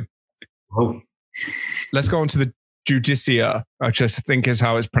 Okay. Let's go on to the Judicia, I just think is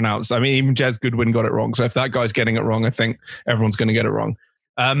how it's pronounced. I mean, even Jez Goodwin got it wrong. So if that guy's getting it wrong, I think everyone's going to get it wrong.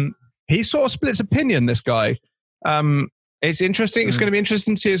 He sort of splits opinion, this guy. It's interesting. It's going to be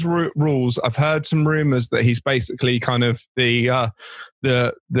interesting to see his rules. I've heard some rumors that he's basically kind of the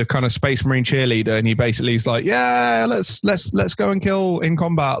kind of Space Marine cheerleader, and he basically is like, yeah, let's go and kill in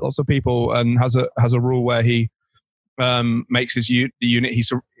combat lots of people, and has a rule where he makes his the unit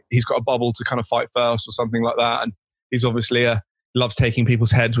he's got a bubble to kind of fight first or something like that, and he's obviously loves taking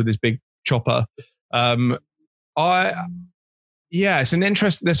people's heads with his big chopper. There's some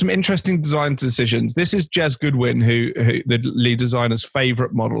interesting design decisions. This is Jez Goodwin, who the lead designer's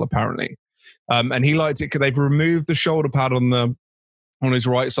favorite model apparently, and he liked it because they've removed the shoulder pad on his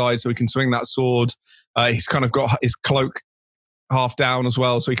right side so he can swing that sword. He's kind of got his cloak half down as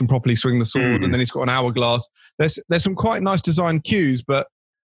well, so he can properly swing the sword, and then he's got an hourglass. There's some quite nice design cues, but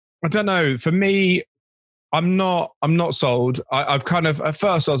I don't know. For me, I'm not sold. I've kind of, at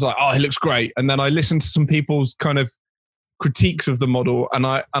first I was like, oh, he looks great, and then I listened to some people's kind of critiques of the model, and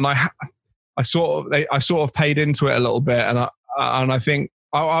I sort of paid into it a little bit, and I think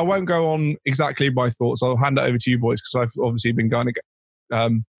I won't go on exactly my thoughts. I'll hand it over to you boys because I've obviously been kind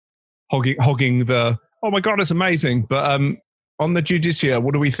of hogging the, oh my god, it's amazing. But on the Judicia,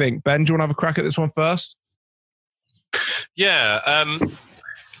 what do we think? Ben, do you want to have a crack at this one first? Yeah.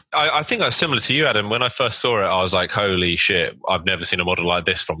 I think I was similar to you, Adam. When I first saw it, I was like, holy shit, I've never seen a model like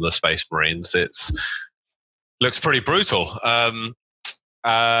this from the Space Marines. Looks pretty brutal. And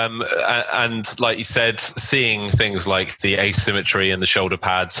like you said, seeing things like the asymmetry and the shoulder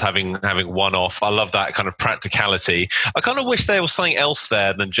pads, having one off, I love that kind of practicality. I kind of wish there was something else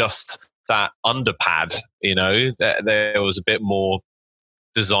there than just that underpad, there was a bit more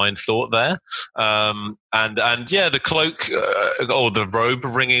design thought there, and yeah, the cloak or the robe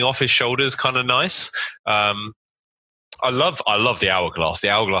ringing off his shoulders, kind of nice. I love the hourglass. The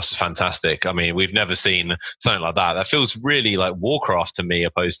hourglass is fantastic. I mean, we've never seen something like that. That feels really like Warcraft to me,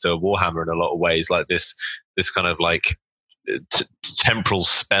 opposed to Warhammer in a lot of ways. Like this kind of like temporal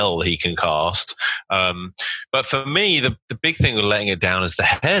spell he can cast. But for me, the big thing with letting it down is the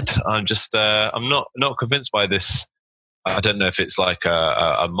head. I'm just I'm not convinced by this. I don't know if it's like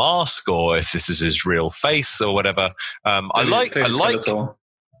a mask or if this is his real face or whatever. I like,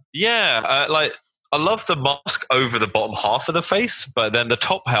 I love the mask over the bottom half of the face, but then the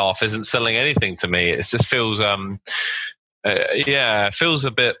top half isn't selling anything to me. It just feels, feels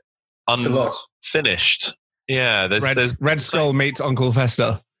a bit unfinished. Yeah, there's Red Skull meets Uncle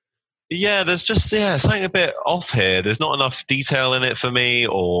Fester. Yeah, there's just something a bit off here. There's not enough detail in it for me,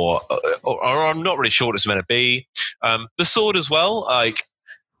 or I'm not really sure what it's meant to be. The sword as well, like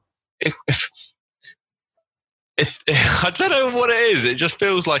if I don't know what it is. It just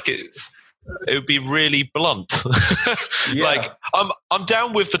feels like it would be really blunt. Yeah. Like I'm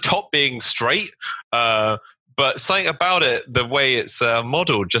down with the top being straight, but something about it, the way it's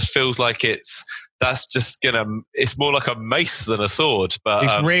modeled, just feels like it's more like a mace than a sword. But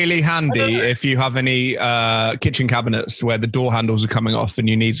it's really handy if you have any kitchen cabinets where the door handles are coming off and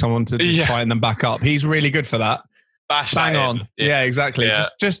you need someone to tighten them back up. He's really good for that. Bang on. Yeah, exactly. Yeah.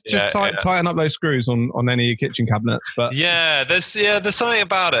 Just tighten up those screws on any of your kitchen cabinets. But there's something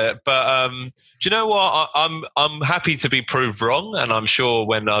about it. But do you know what? I'm happy to be proved wrong, and I'm sure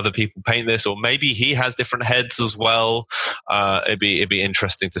when other people paint this, or maybe he has different heads as well, it'd be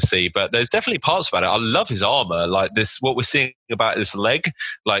interesting to see. But there's definitely parts about it. I love his armor, like this. What we're seeing about this leg,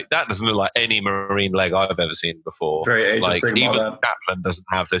 like that doesn't look like any Marine leg I've ever seen before. Very Age of Sigmar. Even Chaplain doesn't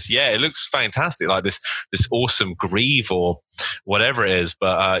have this. Yeah, it looks fantastic, like this awesome greave or whatever it is.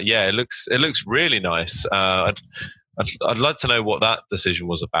 But it looks really nice. I'd like to know what that decision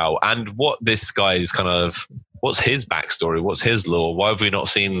was about, and what this guy is what's his backstory, what's his lore. Why have we not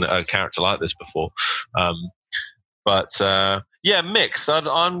seen a character like this before? Mixed.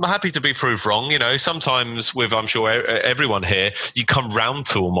 I'm happy to be proved wrong. You know, sometimes I'm sure everyone here, you come round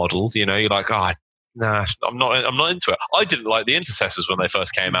to a model. You know, you're like, nah, I'm not into it. I didn't like the Intercessors when they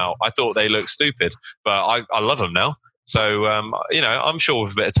first came out. I thought they looked stupid, but I love them now. So I'm sure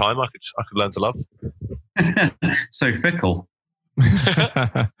with a bit of time, I could learn to love. So fickle.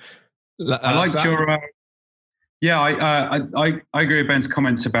 I liked your. I agree with Ben's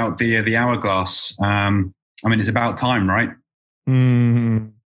comments about the hourglass. It's about time, right?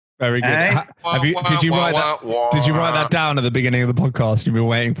 Very good. Did you write that down at the beginning of the podcast? You've been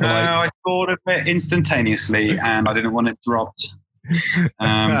waiting for. No, I thought of it instantaneously, and I didn't want it dropped.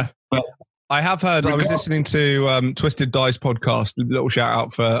 But I have heard. I was listening to Twisted Dice podcast. A little shout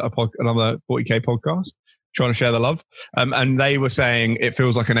out for another 40k podcast, trying to share the love. And they were saying it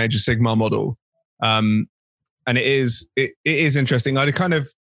feels like an Age of Sigmar model, and it is interesting. I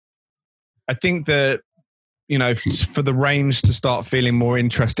think that for the range to start feeling more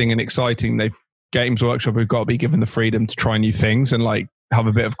interesting and exciting, Games Workshop have got to be given the freedom to try new things and like have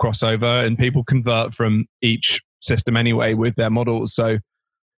a bit of crossover. And people convert from each system anyway with their models, so.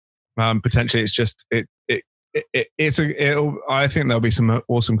 Potentially, it's just I think there'll be some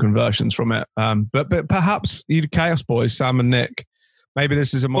awesome conversions from it. But perhaps you Chaos Boys, Sam and Nick, maybe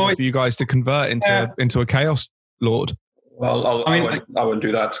this is a model for you guys to convert into a Chaos Lord. Well, I wouldn't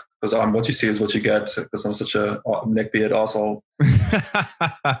do that because what you see is what you get. Because I'm such a neckbeard arsehole.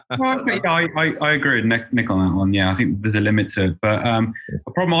 I agree with Nick on that one. Yeah, I think there's a limit to it. But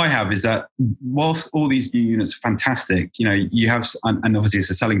the problem I have is that whilst all these new units are fantastic, you have, and obviously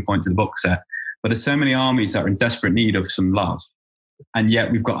it's a selling point to the box set, but there's so many armies that are in desperate need of some love. And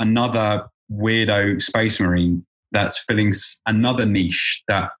yet we've got another weirdo Space Marine that's filling another niche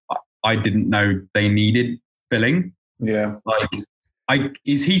that I didn't know they needed filling. Yeah,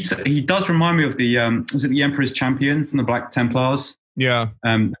 he does remind me of the was it the Emperor's Champion from the Black Templars? Yeah,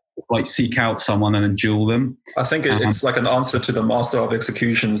 seek out someone and then duel them. I think it's like an answer to the Master of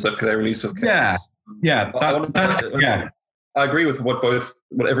Executions that they released with Chaos. Yeah. I agree with what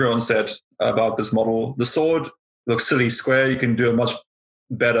everyone said about this model. The sword looks silly square. You can do a much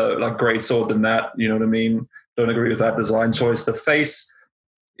better great sword than that. You know what I mean? Don't agree with that design choice. The face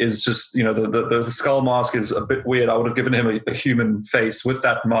is just, the skull mask is a bit weird. I would have given him a human face with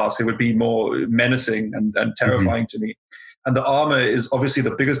that mask. It would be more menacing and terrifying to me. And the armor is obviously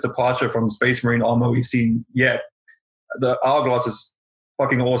the biggest departure from Space Marine armor we've seen yet. The Hourglass is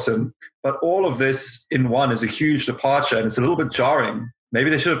fucking awesome. But all of this in one is a huge departure, and it's a little bit jarring. Maybe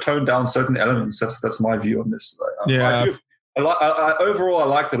they should have toned down certain elements. That's my view on this. Overall, I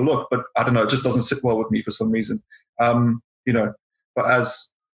like the look, but I don't know. It just doesn't sit well with me for some reason. But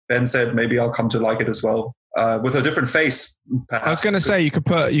as Ben said, maybe I'll come to like it as well with a different face. Perhaps. I was going to say you could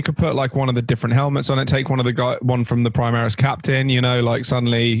put like one of the different helmets on it. Take one from the Primaris Captain.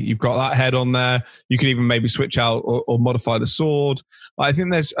 Suddenly you've got that head on there. You could even maybe switch out or modify the sword. I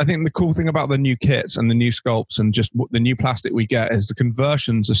think the cool thing about the new kits and the new sculpts and just the new plastic we get is the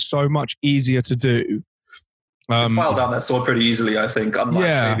conversions are so much easier to do. File down that sword pretty easily, I think.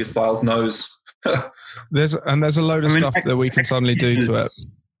 Unlike previous files knows. There's a load of stuff that we can suddenly do to it.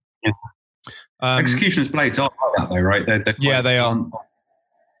 Yeah. Executioner's blades are like that, though, right? They're they are.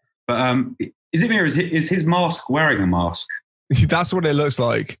 But is his mask wearing a mask? That's what it looks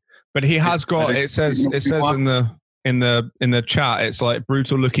like. But he has got. It says in the chat. It's like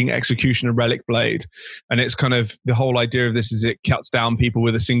brutal looking executioner relic blade, and it's kind of the whole idea of this is it cuts down people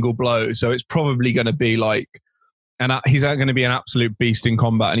with a single blow. So it's probably going to be like. And he's going to be an absolute beast in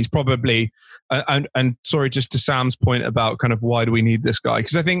combat. And he's probably, and sorry, just to Sam's point about kind of why do we need this guy?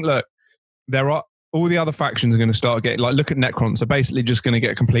 Because I think, look, all the other factions are going to start getting, like, look at Necrons. They're basically just going to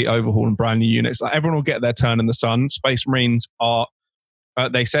get a complete overhaul and brand new units. Like, everyone will get their turn in the sun. Space Marines are,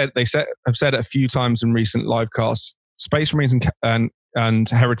 have said it a few times in recent live casts. Space Marines and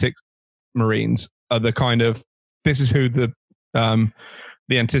Heretic Marines are the kind of, this is who the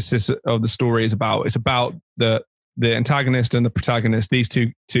antithesis of the story is about. It's about the antagonist and the protagonist, these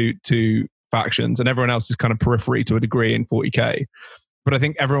two factions, and everyone else is kind of periphery to a degree in 40k. But I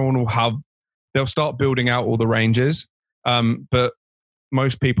think everyone will they'll start building out all the ranges. But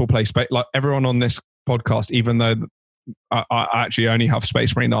most people play space, like everyone on this podcast, even though I actually only have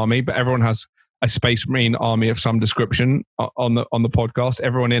Space Marine army, but everyone has a Space Marine army of some description on the podcast.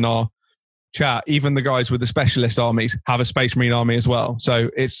 Everyone in our chat, even the guys with the specialist armies, have a Space Marine army as well. So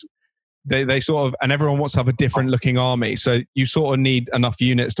it's they sort of, and everyone wants to have a different looking army. So you sort of need enough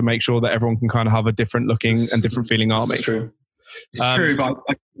units to make sure that everyone can kind of have a different looking and different feeling army. It's true. It's true, but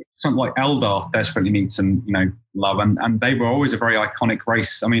something like Eldar desperately needs some, love, and they were always a very iconic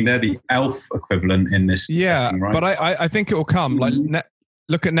race. I mean, they're the elf equivalent in this. Yeah, setting, right? but I think it will come. Like,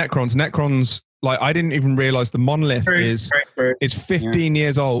 look at Necrons. Necrons, like, I didn't even realize the monolith is 15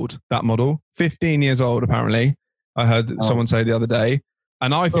 years old. That model, 15 years old apparently. I heard someone say the other day,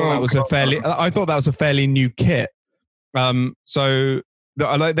 and I thought that was a fairly new kit. So.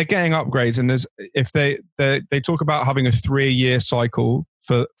 They're getting upgrades, and if they talk about having a 3-year cycle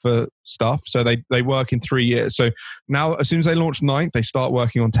for stuff, so they work in 3 years. So now, as soon as they launch 9th, they start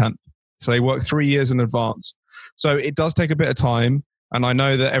working on 10th. So they work 3 years in advance. So it does take a bit of time, and I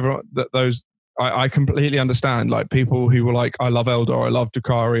know that I completely understand. Like, people who were like, I love Eldar, I love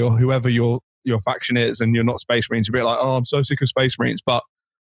Drukhari, or whoever your faction is, and you're not Space Marines, you're a bit like, oh, I'm so sick of Space Marines. But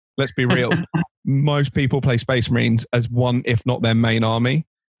let's be real. Most people play Space Marines as one, if not their main army.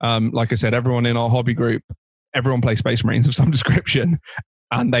 Like I said, everyone in our hobby group, everyone plays Space Marines of some description,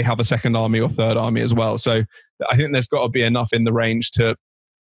 and they have a second army or third army as well. So I think there's got to be enough in the range to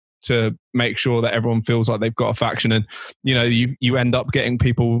make sure that everyone feels like they've got a faction. And, you end up getting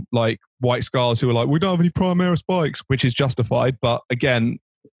people like White Scars who are like, we don't have any Primaris spikes, which is justified. But again,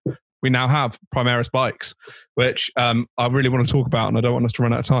 we now have Primaris spikes, which I really want to talk about, and I don't want us to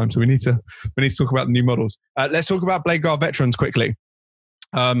run out of time. So we need to talk about the new models. Let's talk about Blade Guard Veterans quickly.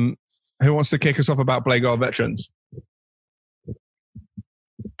 Who wants to kick us off about Blade Guard Veterans?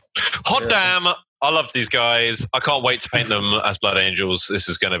 Hot damn! I love these guys. I can't wait to paint them as Blood Angels. This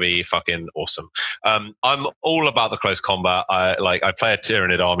is going to be fucking awesome. I'm all about the close combat. I play a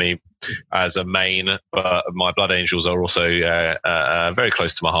Tyranid army as a main, but my Blood Angels are also very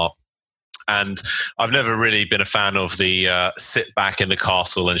close to my heart. And I've never really been a fan of the sit back in the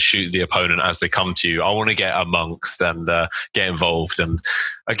castle and shoot the opponent as they come to you. I want to get amongst and get involved. And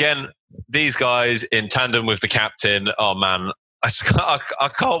again, these guys in tandem with the captain, oh man, I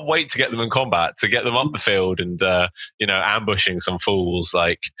can't wait to get them in combat, to get them up the field and ambushing some fools.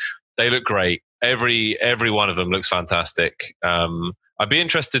 Like, they look great. Every one of them looks fantastic. I'd be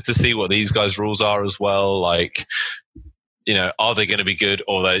interested to see what these guys' rules are as well. Like, are they going to be good,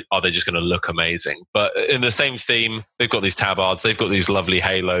 or are they just going to look amazing? But in the same theme, they've got these tabards, they've got these lovely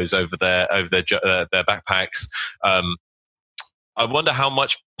halos over their backpacks. I wonder how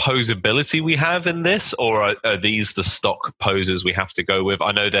much posability we have in this, or are these the stock poses we have to go with?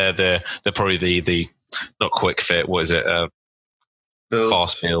 I know they're probably the not quick fit. What is it?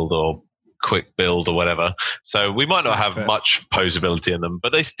 Fast build or quick build or whatever. So we might not have much posability in them,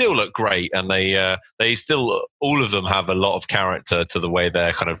 but they still look great, and they still, all of them have a lot of character to the way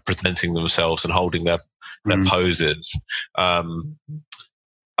they're kind of presenting themselves and holding their poses. I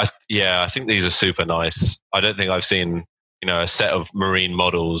think these are super nice. I don't think I've seen a set of Marine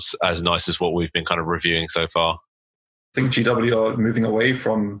models as nice as what we've been kind of reviewing so far. I think GW are moving away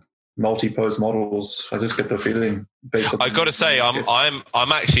from multi-pose models. I just get the feeling. I got to say, I'm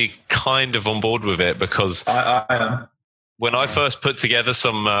actually kind of on board with it, because I am. When I first put together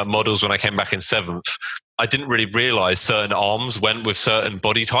some models when I came back in 7th, I didn't really realize certain arms went with certain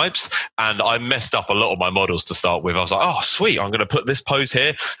body types, and I messed up a lot of my models to start with. I was like, oh, sweet, I'm going to put this pose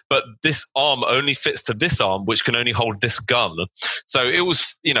here, but this arm only fits to this arm, which can only hold this gun. So it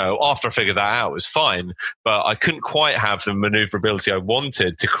was, after I figured that out, it was fine, but I couldn't quite have the maneuverability I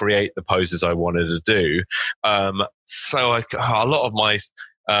wanted to create the poses I wanted to do. So a lot of my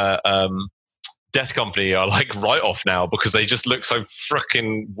Death Company are like write off now, because they just look so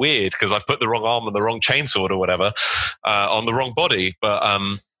freaking weird, because I've put the wrong arm and the wrong chainsword or whatever on the wrong body. But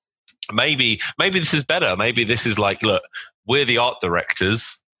maybe this is better. Maybe this is like, look, we're the art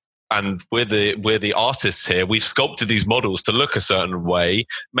directors and we're the artists here. We've sculpted these models to look a certain way.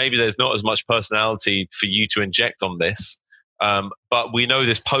 Maybe there's not as much personality for you to inject on this. But we know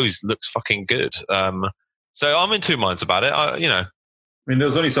this pose looks fucking good. So I'm in two minds about it. I mean, there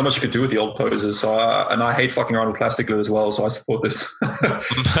was only so much you could do with the old poses, so and I hate fucking around with plastic glue as well, so I support this.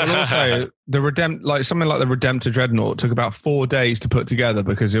 And also, something like the Redemptor Dreadnought took about 4 days to put together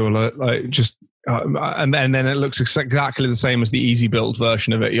because it was and then it looks exactly the same as the easy build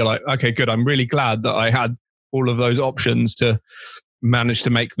version of it. You're like, okay, good. I'm really glad that I had all of those options to manage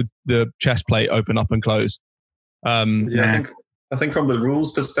to make the chest plate open up and close. I think from the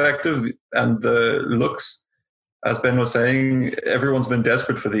rules perspective and the looks, as Ben was saying, everyone's been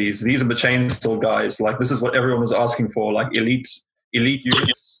desperate for these. These are the chainsaw guys. Like, this is what everyone was asking for. Like elite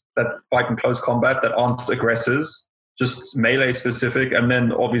units that fight in close combat that aren't aggressors, just melee specific, and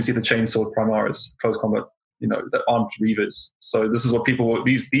then obviously the chainsaw Primaris, close combat, that aren't Reavers. So this is what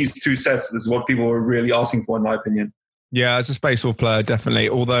these two sets, this is what people were really asking for, in my opinion. Yeah, as a Space Wolf player, definitely.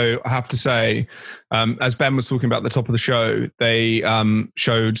 Although I have to say, as Ben was talking about at the top of the show, they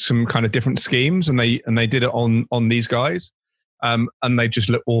showed some kind of different schemes, and they did it on these guys, and they just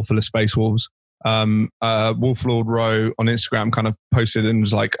look awful as Space Wolves. Wolflord Rowe on Instagram kind of posted and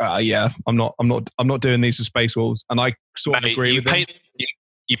was like, "Yeah, I'm not doing these as Space Wolves," and I sort of agree with him.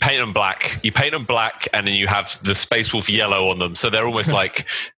 You paint them black. You paint them black, and then you have the Space Wolf yellow on them, so they're almost like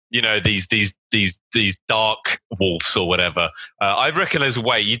these dark wolves or whatever. I reckon there's a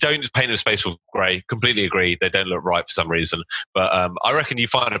way. You don't paint them Space Wolf grey. Completely agree. They don't look right for some reason. But I reckon you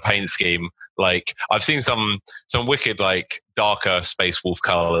find a paint scheme. Like, I've seen some wicked, like, darker Space Wolf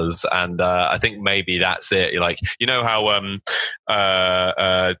colours, and I think maybe that's it. Like, how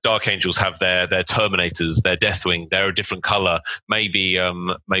Dark Angels have their Terminators, their Deathwing, they're a different colour. Maybe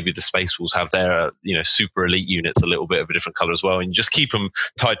the Space Wolves have their super elite units a little bit of a different colour as well, and you just keep them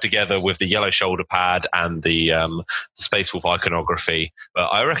tied together with the yellow shoulder pad and the Space Wolf iconography. But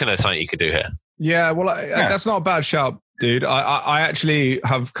I reckon there's something you could do here. Yeah, well, that's not a bad shout, dude. I actually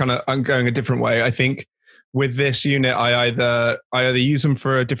have I'm going a different way. I think with this unit, I either use them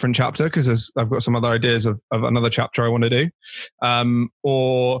for a different chapter because I've got some other ideas of another chapter I want to do,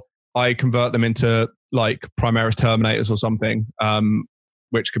 or I convert them into like Primaris Terminators or something,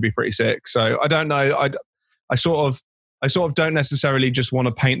 which could be pretty sick. So I don't know. I sort of don't necessarily just want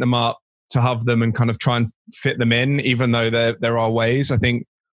to paint them up to have them and kind of try and fit them in, even though there are ways. I think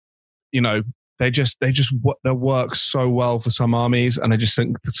they work so well for some armies, and I just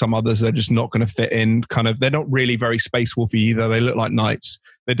think that some others they're just not going to fit in. They're not really very Space Wolfy either. They look like knights.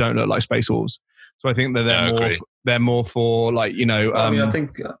 They don't look like Space Wolves. So I think that they're more for like I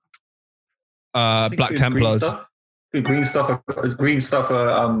think Black Templars. Green stuff.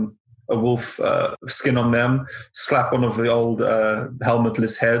 A wolf skin on them. Slap one of the old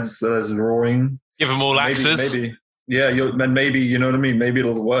helmetless heads that's roaring. Give them all axes. Maybe you know what I mean. Maybe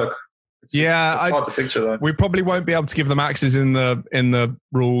it'll work. It's hard to picture though. We probably won't be able to give them axes in the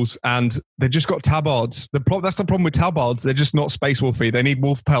rules, and they've just got tabards. That's the problem with tabards. They're just not Space Wolfy. They need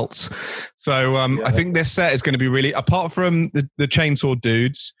wolf pelts. So I think this set is going to be really, apart from the chainsaw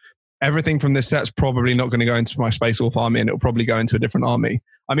dudes, everything from this set's probably not going to go into my Space Wolf army, and it'll probably go into a different army.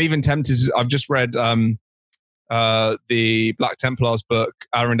 I'm even tempted. I've just read the Black Templars book,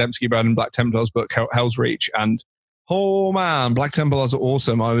 Aaron Dembski and Black Templars book, Hell's Reach, and oh man, Black Templars are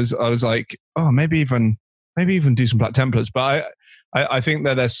awesome. I was like, oh, maybe even do some Black Templars. But I think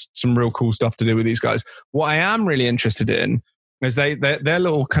that there's some real cool stuff to do with these guys. What I am really interested in is their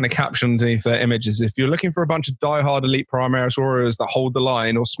little kind of caption underneath their images. If you're looking for a bunch of diehard elite Primaris warriors that hold the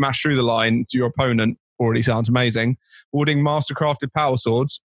line or smash through the line to your opponent, already sounds amazing. Wielding mastercrafted power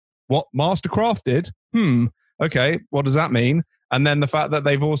swords. What? Mastercrafted? Okay, what does that mean? And then the fact that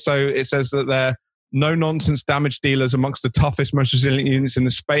they've also, it says that they're no-nonsense damage dealers amongst the toughest, most resilient units in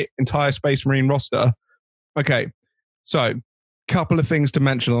the entire Space Marine roster. Okay, so couple of things to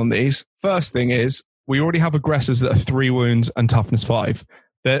mention on these. First thing is, we already have aggressors that are 3 wounds and toughness 5.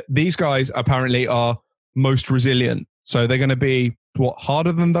 These guys apparently are most resilient. So they're going to be,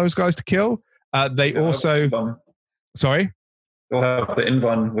 harder than those guys to kill? They also... Sorry? They'll have the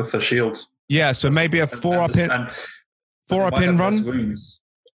Invan with the shield. Yeah, so maybe a 4-up in run. Wounds.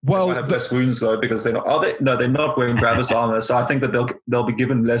 Well, they might have less wounds though, because they're not. No, they're not wearing Gravis armor. So I think that they'll be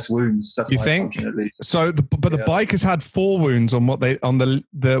given less wounds. That's you think? At least. So, the bikers had 4 wounds on what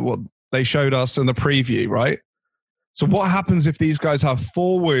they showed us in the preview, right? So what happens if these guys have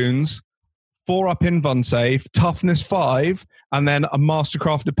 4 wounds, 4-up Invan save, toughness 5, and then a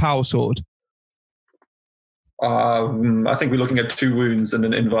mastercrafted power sword? I think we're looking at 2 wounds and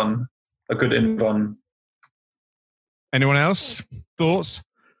an Invan, a good Invan. Anyone else? Thoughts?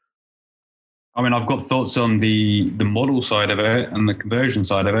 I mean, I've got thoughts on the model side of it and the conversion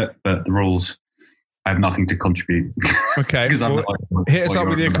side of it, but the rules. I have nothing to contribute. Okay. Hit us up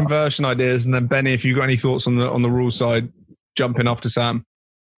with your conversion ideas, and then Benny, if you've got any thoughts on the rules side, jump in after Sam.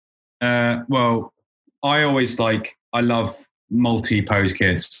 Well, I love multi-pose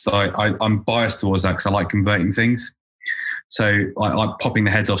kits. I'm biased towards that because I like converting things. So I like popping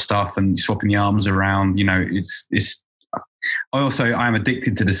the heads off stuff and swapping the arms around. You know, I'm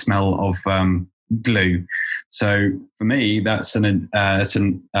addicted to the smell of glue. So for me, that's an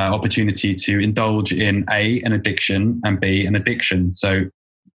opportunity to indulge in A, an addiction, and B, an addiction. So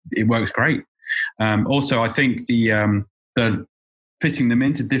it works great. Also, I think the fitting them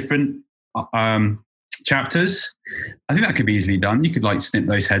into different chapters, I think that could be easily done. You could like snip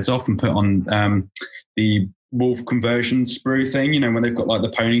those heads off and put on the wolf conversion sprue thing, you know, when they've got like the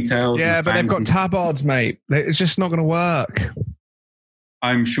ponytails. Yeah, but they've got tabards, mate. It's just not going to work.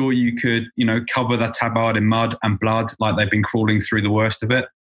 I'm sure you could, you know, cover that tabard in mud and blood like they've been crawling through the worst of it.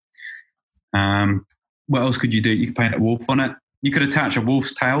 What else could you do? You could paint a wolf on it. You could attach a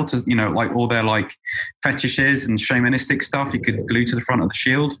wolf's tail to, you know, like all their like fetishes and shamanistic stuff. You could glue to the front of the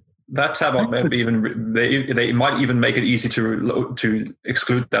shield. That tabard they might even make it easy to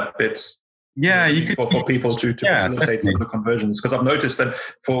exclude that bit. Yeah, you could for people to facilitate the conversions, because I've noticed that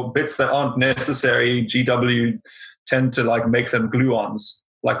for bits that aren't necessary, GW tend to like make them glue-ons.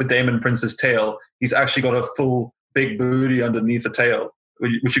 Like the Daemon Prince's tail, he's actually got a full big booty underneath the tail,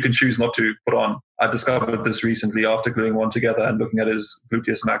 which you can choose not to put on. I discovered this recently after gluing one together and looking at his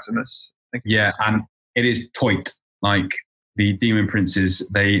gluteus maximus. Yeah, and it is tight. Like the Demon Princes,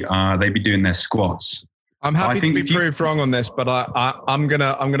 they be doing their squats. I'm happy to be proved wrong on this, but I'm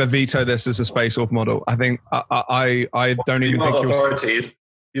gonna veto this as a Space Wolf model. I think I don't even think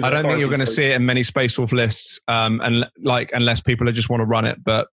I don't think you're going to see it in many Space Wolf lists, and like unless people just want to run it.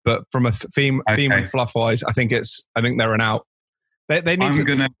 But from a theme and fluff wise, I think they're an out. They need. I'm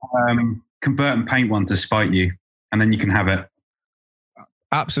going to convert and paint one to spite you, and then you can have it.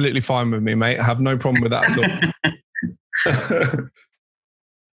 Absolutely fine with me, mate. I have no problem with that at all.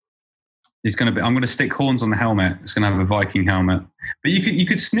 It's going to be. I'm going to stick horns on the helmet. It's going to have a Viking helmet. But you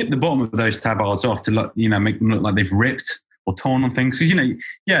could snip the bottom of those tabards off to look, you know, make them look like they've ripped or torn on things. Because, you know,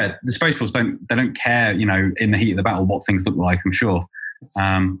 yeah, the Space Wolves don't care, you know, in the heat of the battle what things look like, I'm sure.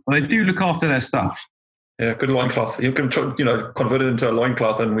 But they do look after their stuff. Yeah, good loincloth. You can, you know, convert it into a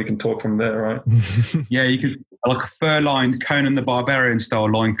loincloth and we can talk from there, right? Yeah, you could, like a fur-lined Conan the Barbarian style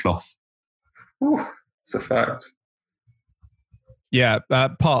loincloth. Ooh, it's a fact. Yeah,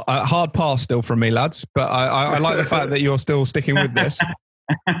 hard pass still from me, lads. But I like the fact that you're still sticking with this.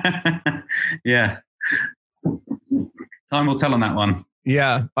 Yeah. Time will tell on that one.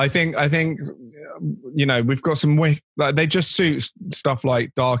 Yeah, I think you know, we've got some like they just suit stuff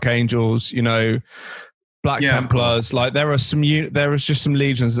like Dark Angels, you know, Black Templars. Like there is just some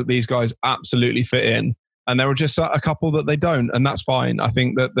legions that these guys absolutely fit in, and there are just a couple that they don't, and that's fine. I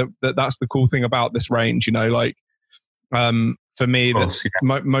think that's the cool thing about this range, you know, like for me,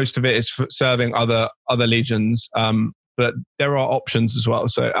 most of it is for serving other legions, but there are options as well.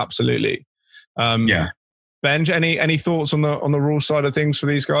 So absolutely, Benj, any thoughts on the rule side of things for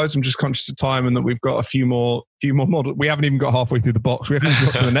these guys? I'm just conscious of time and that we've got a few more models. We haven't even got halfway through the box. We haven't even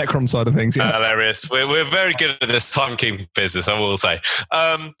got to the Necron side of things yet. Hilarious. We're very good at this timekeeping business, I will say.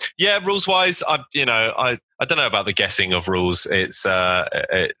 Rules wise, I don't know about the guessing of rules. It's hard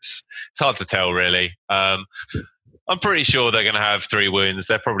to tell, really. I'm pretty sure they're going to have 3 wounds.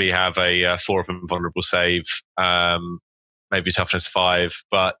 They'll probably have a 4 invulnerable save. Maybe toughness 5,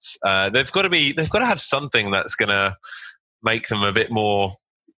 but they've got to have something that's going to make them a bit more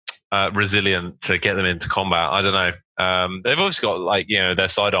resilient to get them into combat. I don't know. They've also got, like, you know, their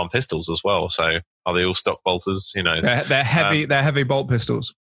sidearm pistols as well. So are they all stock bolters? Who knows? They're heavy. They're heavy bolt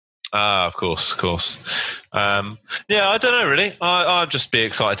pistols. Of course. I don't know really. I'll just be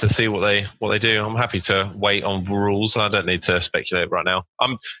excited to see what they do. I'm happy to wait on rules. I don't need to speculate right now.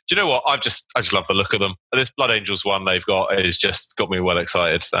 Do you know what? I just love the look of them. This Blood Angels one they've got is just got me well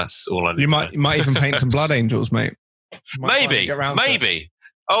excited. That's all I need. You might even paint some Blood Angels, mate. Maybe.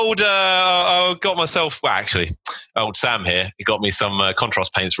 I got myself. Well, actually, old Sam here. He got me some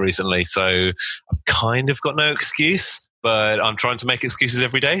contrast paints recently, so I've kind of got no excuse. But I'm trying to make excuses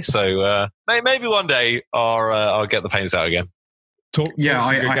every day. So maybe one day I'll get the paints out again.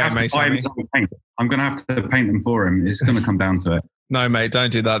 I have to buy him some paint. I'm going to have to paint them for him. It's going to come down to it. No, mate,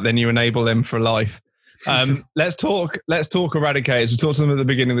 don't do that. Then you enable them for life. Let's talk Eradicators. We talked to them at the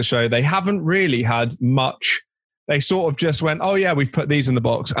beginning of the show. They haven't really had much. They sort of just went, oh yeah, we've put these in the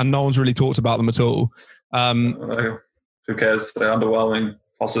box, and no one's really talked about them at all. Who cares? They're underwhelming.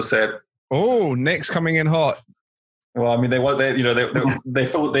 Also said. Oh, Nick's coming in hot. Well, I mean, they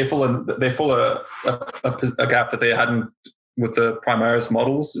fill a gap that they hadn't with the Primaris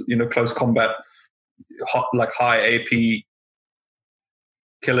models. Close combat, like high AP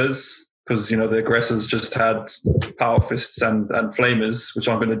killers, because the aggressors just had power fists and flamers, which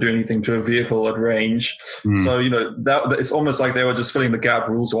aren't going to do anything to a vehicle at range. So that it's almost like they were just filling the gap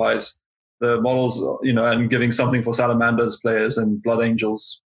rules wise. The models, and giving something for Salamanders players and Blood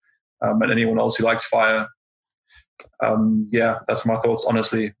Angels, and anyone else who likes fire. That's my thoughts.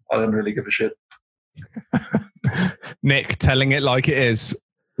 Honestly, I don't really give a shit. Nick telling it like it is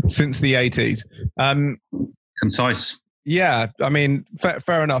since the 80s. Concise. Yeah, I mean,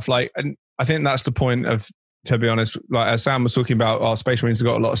 fair enough. Like, and I think that's the point of, to be honest, like as Sam was talking about, our Space Marines have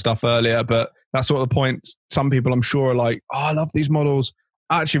got a lot of stuff earlier, but that's sort of the point. Some people, I'm sure, are like, oh, I love these models.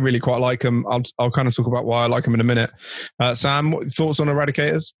 I actually really quite like them. I'll kind of talk about why I like them in a minute. Sam, what thoughts on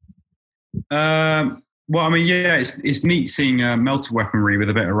Eradicators? Well, I mean, yeah, it's neat seeing melter weaponry with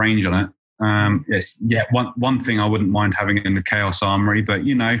a bit of range on it. One thing I wouldn't mind having in the Chaos Armory, but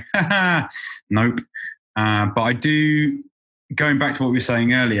nope. But I do, going back to what we were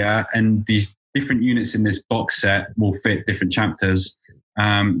saying earlier, and these different units in this box set will fit different chapters.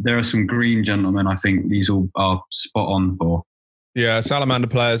 There are some green gentlemen I think these all are spot on for. Yeah, Salamander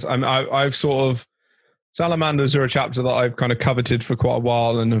players. I've sort of, Salamanders are a chapter that I've kind of coveted for quite a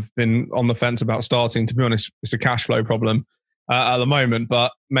while and have been on the fence about starting. To be honest, it's a cash flow problem at the moment,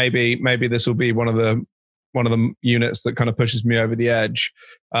 but maybe this will be one of the units that kind of pushes me over the edge.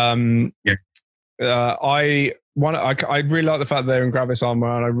 I really like the fact that they're in Gravis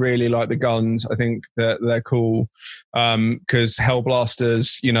armor, and I really like the guns. I think that they're cool because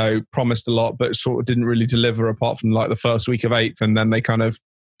Hellblasters, promised a lot, but sort of didn't really deliver apart from like the first week of 8th, and then they kind of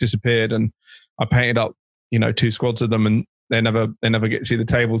disappeared. And I painted up, 2 squads of them, and they never get to see the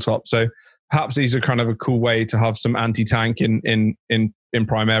tabletop. So perhaps these are kind of a cool way to have some anti-tank in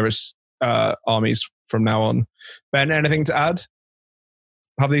Primaris armies from now on. Ben, anything to add?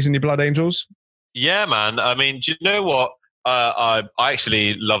 Have these in your Blood Angels? Yeah, man. I mean, do you know what? I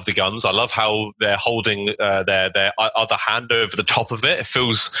actually love the guns. I love how they're holding their other hand over the top of it. It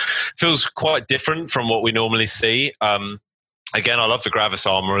feels quite different from what we normally see. Again, I love the Gravis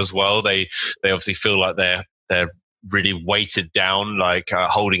armor as well. They obviously feel like they're really weighted down, like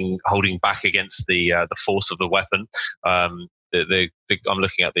holding back against the force of the weapon. I'm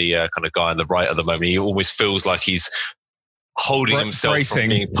looking at the kind of guy on the right at the moment. He always feels like he's holding himself from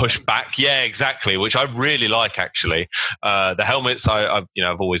being pushed back. Yeah, exactly, which I really like, actually. The helmets I've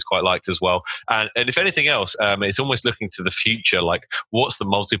always quite liked as well. And if anything else, it's almost looking to the future, like what's the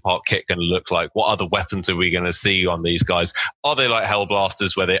multi-part kit going to look like? What other weapons are we going to see on these guys? Are they like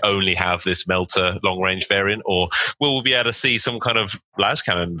Hellblasters where they only have this melter long-range variant, or will we be able to see some kind of las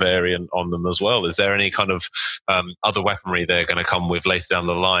cannon variant on them as well? Is there any kind of other weaponry they're going to come with later down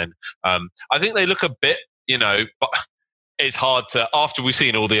the line? I think they look a bit, but it's hard to, after we've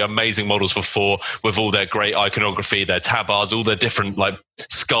seen all the amazing models before with all their great iconography, their tabards, all their different like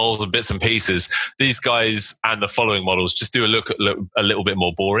skulls and bits and pieces, these guys and the following models just do look a little bit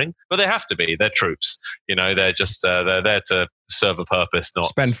more boring, but they have to be. They're troops, they're just they're there to serve a purpose. Not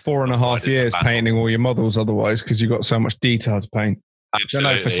spend 4.5 years painting all your models otherwise, because you've got so much detail to paint. Absolutely,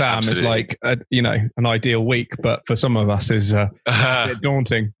 I know for Sam it's like an ideal week, but for some of us is a bit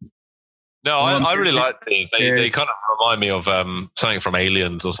daunting. No, I really like these. They kind of remind me of something from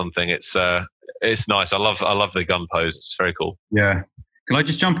Aliens or something. It's nice. I love the gun pose. It's very cool. Yeah. Can I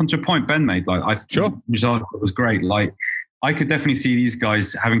just jump onto a point Ben made? Sure. Which I thought was great. Like, I could definitely see these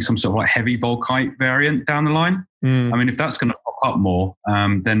guys having some sort of like heavy Volkite variant down the line. I mean, if that's going to pop up more,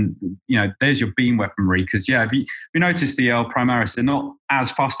 then there's your beam weaponry. Because if you notice the Primaris, they're not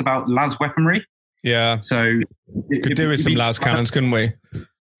as fussed about las weaponry. Yeah. So could do with some las cannons, couldn't we?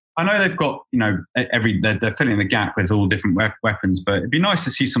 I know they've got, they're filling the gap with all different weapons, but it'd be nice to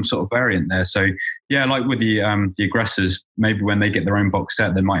see some sort of variant there. So, yeah, like with the aggressors, maybe when they get their own box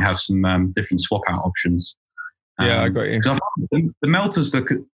set, they might have some different swap out options. I got you. Because the melters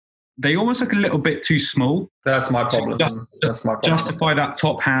they almost look a little bit too small. That's my problem. Justify that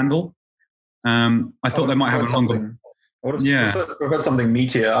top handle. I thought they might have a longer. We've got something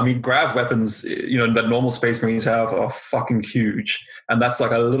meatier. I mean, grav weapons, that normal Space Marines have are fucking huge, and that's like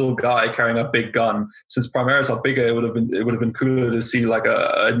a little guy carrying a big gun. Since Primaris are bigger, it would have been cooler to see like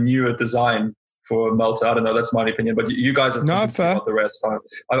a newer design for melter. I don't know. That's my opinion, but you guys have about the rest.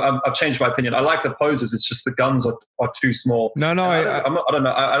 I've changed my opinion. I like the poses. It's just the guns are too small. No, I don't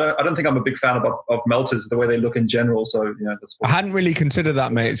know. I don't think I'm a big fan of melters the way they look in general. So that's. I hadn't really considered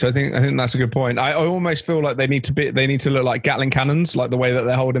that, mate. So I think that's a good point. I almost feel like they need to look like Gatling cannons, like the way that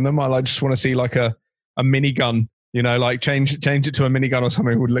they're holding them. I just want to see like a mini gun like change it to a minigun or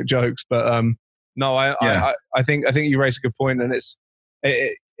something would look jokes. But no, I think you raise a good point, and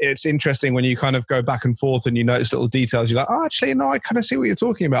it's interesting when you kind of go back and forth and you notice little details. You're like, oh, actually, no, I kind of see what you're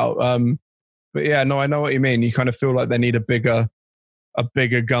talking about. But yeah, no, I know what you mean. You kind of feel like they need a bigger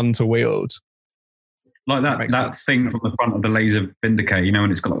gun to wield. Like that thing from the front of the laser Vindicator,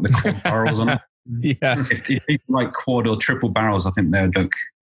 and it's got like the quad barrels on it. Yeah. If you like quad or triple barrels, I think they would look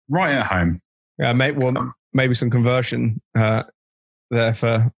right at home. Yeah, maybe some conversion there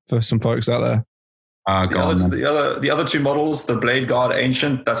for some folks out there. The other two models, the Blade Guard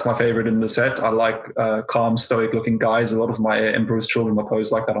Ancient, that's my favorite in the set. I like calm, stoic-looking guys. A lot of my Emperor's Children are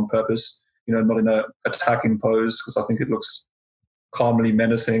posed like that on purpose. not in a attacking pose, because I think it looks calmly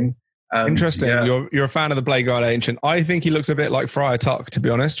menacing. Interesting. Yeah. You're a fan of the Blade Guard Ancient. I think he looks a bit like Friar Tuck, to be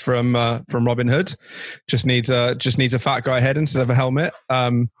honest, from Robin Hood. Just needs a fat guy head instead of a helmet.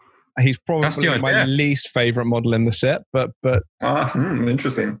 He's probably my least favorite model in the set, but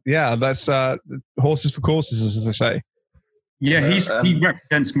interesting. Yeah, that's horses for courses, as they say. Yeah, he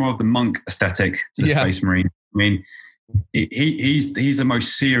represents more of the monk aesthetic to the Space Marine. I mean, he's the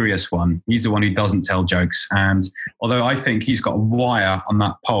most serious one. He's the one who doesn't tell jokes. And although I think he's got a wire on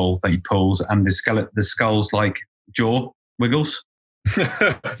that pole that he pulls, and the skull's like jaw wiggles.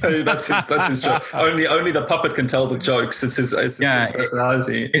 that's his joke. Only the puppet can tell the jokes. It's his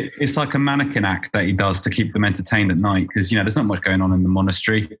personality. It's like a mannequin act that he does to keep them entertained at night, because there's not much going on in the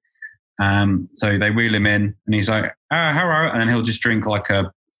monastery. So they wheel him in, and he's like, hello, and then he'll just drink like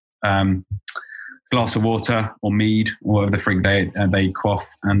a glass of water or mead or whatever the frig they quaff,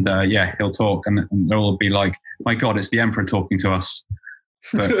 and he'll talk, and they'll all be like, my God, it's the Emperor talking to us.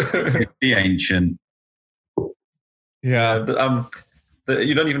 But it's the Ancient. Yeah.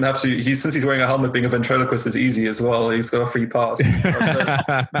 You don't even have to. Since he's wearing a helmet, being a ventriloquist is easy as well. He's got a free pass.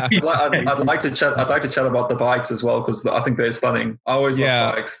 I'd like to chat. I'd like to chat about the bikes as well, because I think they're stunning. I always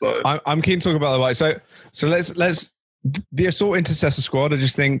love bikes. So I'm keen to talk about the bikes. So let's the Assault Intercessor Squad. I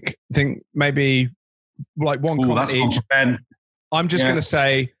just think maybe like one comment each. I'm just going to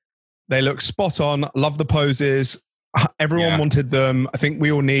say they look spot on. Love the poses. Everyone wanted them. I think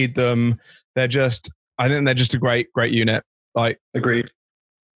we all need them. I think they're just a great unit. Like, agreed.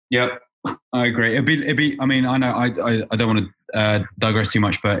 Yep, I agree. It'd be. I mean, I know I don't want to digress too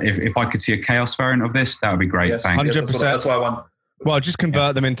much, but if I could see a Chaos variant of this, that would be great. Yes, thanks. 100%. That's what I want. Well, just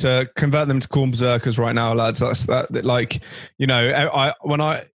convert them into Khorne Berserkers right now, lads. That's that. Like, when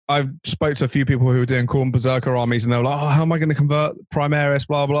I spoke to a few people who were doing Khorne Berserker armies, and they were like, "Oh, how am I going to convert Primaris?"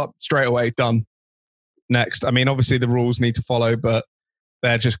 Blah blah. Straight away, done. Next. I mean, obviously the rules need to follow, but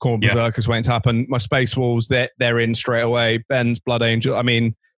they're just Khorne Berserkers waiting to happen. My Space Wolves, they're in straight away. Ben's Blood Angel. I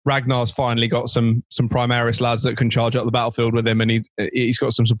mean, Ragnar's finally got some Primaris lads that can charge up the battlefield with him, and he's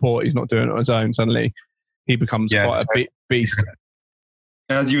got some support. He's not doing it on his own. Suddenly, he becomes quite a beast.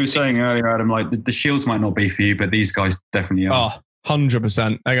 As you were saying earlier, Adam, like the shields might not be for you, but these guys definitely are. Oh,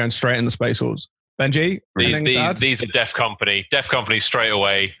 100%. They're going straight in the Space Wolves. Benji? These are Def Company. Def Company straight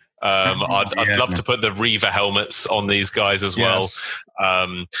away. I'd love to put the Reaver helmets on these guys as well,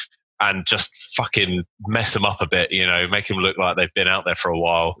 and just fucking mess them up a bit, make them look like they've been out there for a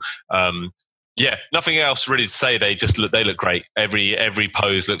while. Nothing else really to say. They look great. Every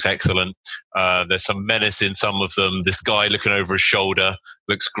pose looks excellent. There's some menace in some of them. This guy looking over his shoulder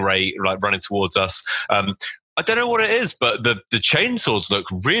looks great, like running towards us. I don't know what it is, but the chainswords look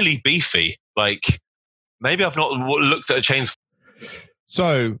really beefy. Like, maybe I've not looked at a chainsaw.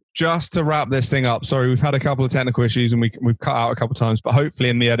 So just to wrap this thing up, sorry, we've had a couple of technical issues and we've cut out a couple of times, but hopefully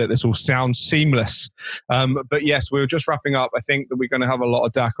in the edit this will sound seamless. But yes, we were just wrapping up. I think that we're going to have a lot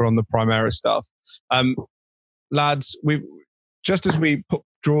of Dakar on the Primaris stuff. Lads, just as we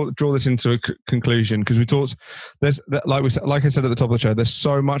draw this into a conclusion, because we talked, like I said at the top of the show, there's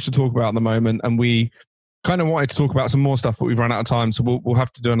so much to talk about at the moment, and we kind of wanted to talk about some more stuff, but we've run out of time, so we'll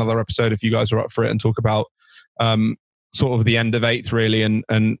have to do another episode if you guys are up for it and talk about sort of the end of 8th really, and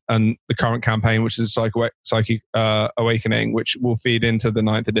the current campaign, which is Psychic Awakening, which will feed into the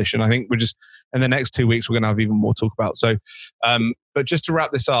 9th edition. I think we're just in the next 2 weeks we're going to have even more to talk about. So, but just to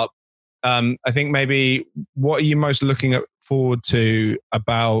wrap this up, I think maybe what are you most looking forward to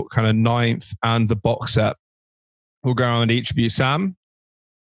about kind of 9th and the box set? We'll go around each of you. Sam?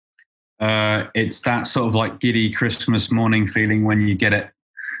 It's that sort of like giddy Christmas morning feeling when you get it.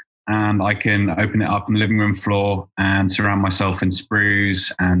 And I can open it up on the living room floor and surround myself in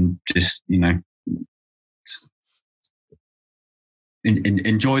sprues and just,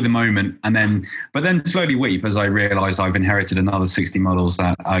 enjoy the moment. But then slowly weep as I realise I've inherited another 60 models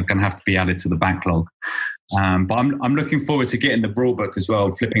that are going to have to be added to the backlog. But I'm looking forward to getting the Brawl book as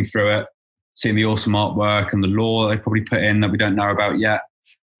well, flipping through it, seeing the awesome artwork and the lore they've probably put in that we don't know about yet.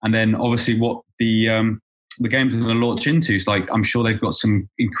 And then obviously what the games are going to launch into is like, I'm sure they've got some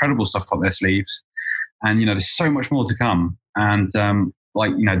incredible stuff up their sleeves. And, there's so much more to come. And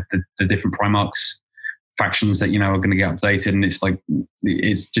the different Primarchs factions that, are going to get updated. And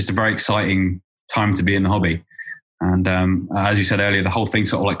it's just a very exciting time to be in the hobby. And as you said earlier, the whole thing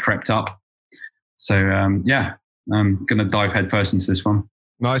sort of like crept up. So, I'm going to dive headfirst into this one.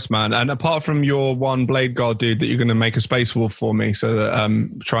 Nice, man. And apart from your one Blade Guard dude that you're going to make a Space Wolf for me so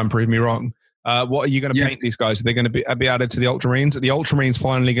that try and prove me wrong, what are you going to paint these guys? Are they going to be added to the Ultramarines? Are the Ultramarines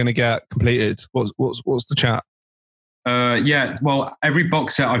finally going to get completed? What's the chat? Well, every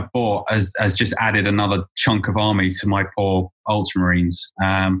box set I've bought has just added another chunk of army to my poor Ultramarines.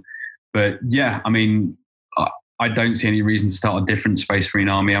 But yeah, I mean, I don't see any reason to start a different Space Marine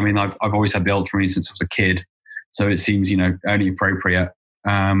army. I mean, I've always had the Ultramarines since I was a kid, so it seems only appropriate.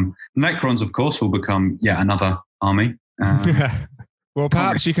 Necrons, of course, will become another army. Well,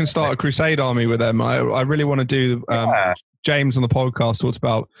 perhaps you can start a Crusade army with them. I really want to do. James on the podcast talked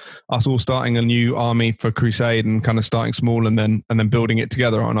about us all starting a new army for Crusade and kind of starting small and then building it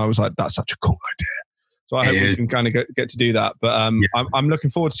together. And I was like, that's such a cool idea. So I hope we can kind of get to do that. But I'm looking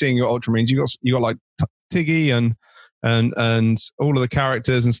forward to seeing your Ultramarines. You got like Tiggy and all of the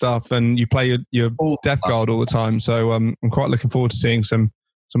characters and stuff, and you play your Death Guard all the time. So I'm quite looking forward to seeing some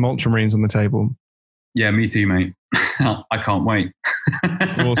Ultramarines on the table. Yeah, me too, mate. I can't wait.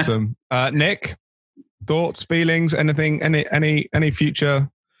 Awesome. Nick, thoughts, feelings, anything, any future?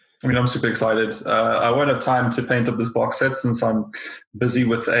 I mean, I'm super excited. I won't have time to paint up this box set since I'm busy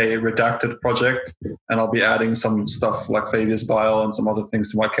with a redacted project, and I'll be adding some stuff like Fabius Bile and some other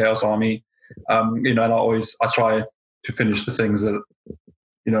things to my Chaos army. And I try to finish the things that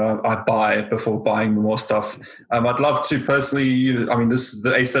I buy before buying more stuff. I'd love to personally. I mean,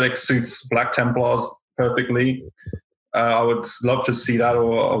 the aesthetic suits Black Templars perfectly. I would love to see that,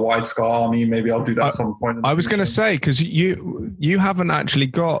 or a White Scar army. Maybe I'll do that at some point. I was going to say, because you haven't actually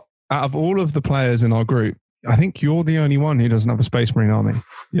got, out of all of the players in our group, I think you're the only one who doesn't have a Space Marine army.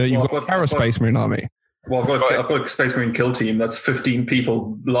 You've got a Space Marine army. Well, I've got a Space Marine kill team that's 15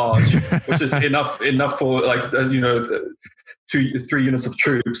 people large, which is enough for 3 units of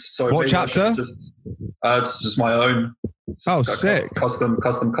troops. So what chapter? It's just my own. Sick. Custom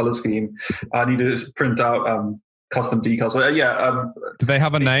color scheme. I need to print out custom decals. But do they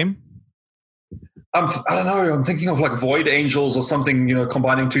have a name? I don't know. I'm thinking of like Void Angels or something.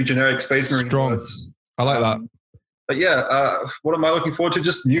 Combining 2 generic Space Marine words. I like that. But what am I looking forward to?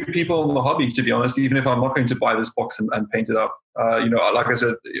 Just new people in the hobby, to be honest. Even if I'm not going to buy this box and paint it up, like I said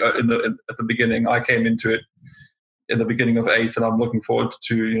at the beginning, I came into it in the beginning of 8th, and I'm looking forward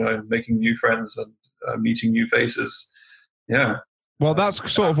to making new friends and meeting new faces. Yeah. Well,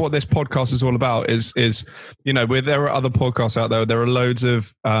 that's sort of what this podcast is all about. Is there are other podcasts out there. There are loads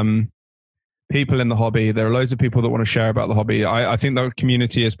of people in the hobby. There are loads of people that want to share about the hobby. I think the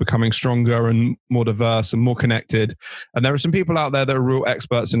community is becoming stronger and more diverse and more connected. And there are some people out there that are real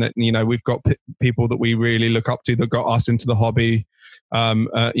experts in it. And, we've got people that we really look up to that got us into the hobby. Some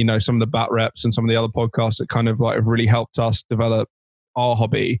of the Bat Reps and some of the other podcasts that kind of like have really helped us develop our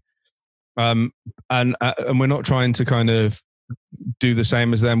hobby. And we're not trying to kind of do the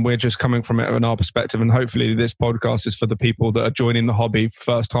same as them. We're just coming from it in our perspective. And hopefully this podcast is for the people that are joining the hobby,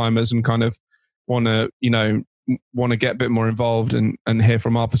 first timers, and kind of want to get a bit more involved and hear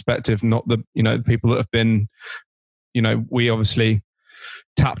from our perspective, not the people that have been, we obviously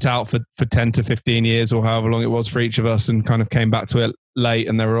tapped out for 10 to 15 years or however long it was for each of us, and kind of came back to it late,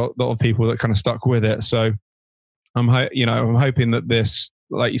 and there were a lot of people that kind of stuck with it. So I'm hoping that this,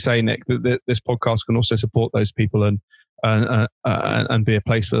 like you say, Nick, that this podcast can also support those people and be a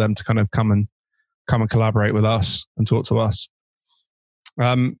place for them to kind of come and collaborate with us and talk to us.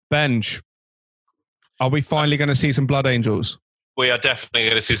 Benj, are we finally going to see some Blood Angels? We are definitely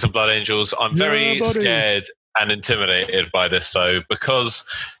going to see some Blood Angels. I'm very scared and intimidated by this, though, because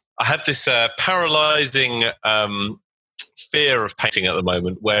I have this paralyzing fear of painting at the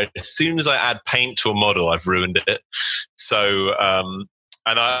moment, where as soon as I add paint to a model, I've ruined it. So,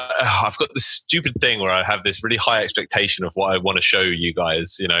 and I've got this stupid thing where I have this really high expectation of what I want to show you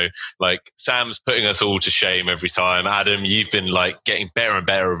guys. Like Sam's putting us all to shame every time. Adam, you've been like getting better and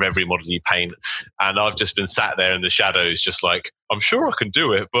better with every model you paint, and I've just been sat there in the shadows, just like, I'm sure I can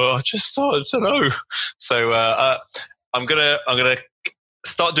do it, but I just don't know. So I'm gonna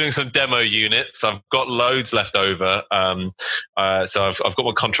start doing some demo units. I've got loads left over. So I've got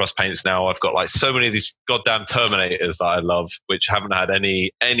my contrast paints now. I've got like so many of these goddamn Terminators that I love, which haven't had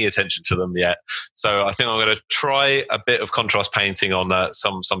any attention to them yet. So I think I'm going to try a bit of contrast painting on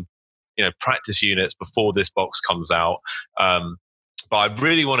some practice units before this box comes out. But I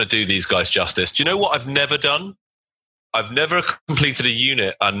really want to do these guys justice. Do you know what I've never done? I've never completed a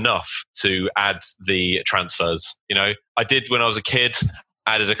unit enough to add the transfers. I did when I was a kid,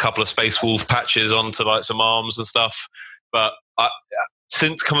 added a couple of Space Wolf patches onto like some arms and stuff. But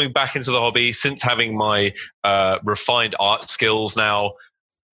since coming back into the hobby, since having my refined art skills now,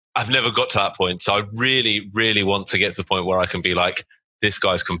 I've never got to that point. So I really, really want to get to the point where I can be like, this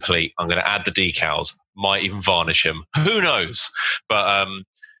guy's complete. I'm going to add the decals. Might even varnish him. Who knows? But I'm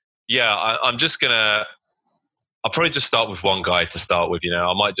just going to... I'll probably just start with one guy to start with.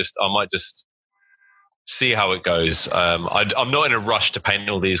 I might just see how it goes. I'm not in a rush to paint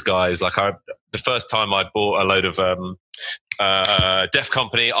all these guys. Like the first time I bought a load of Def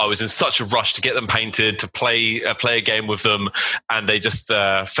Company, I was in such a rush to get them painted, to play a game with them, and they just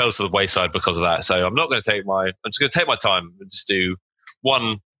fell to the wayside because of that. So I'm just going to take my time and just do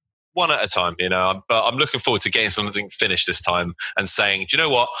one at a time, But I'm looking forward to getting something finished this time and saying, do you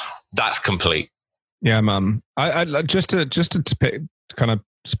know what? That's complete. Yeah, man. I just to kind of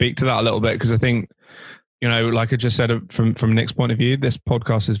speak to that a little bit, because I think, like I just said, from Nick's point of view, this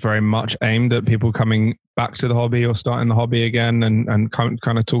podcast is very much aimed at people coming back to the hobby or starting the hobby again and kind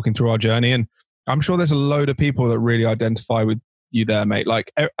of talking through our journey. And I'm sure there's a load of people that really identify with you there, mate.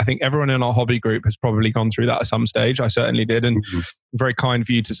 Like, I think everyone in our hobby group has probably gone through that at some stage. I certainly did. And very kind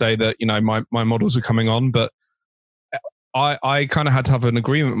for you to say that, my models are coming on, but I kind of had to have an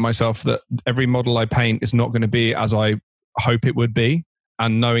agreement with myself that every model I paint is not going to be as I hope it would be,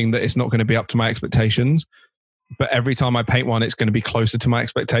 and knowing that it's not going to be up to my expectations. But every time I paint one, it's going to be closer to my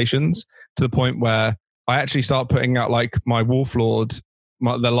expectations, to the point where I actually start putting out like my Wolf Lord,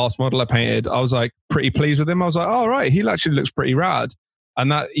 the last model I painted. I was like pretty pleased with him. I was like, oh, right, he actually looks pretty rad. And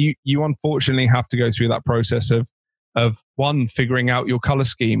that you unfortunately have to go through that process of one, figuring out your color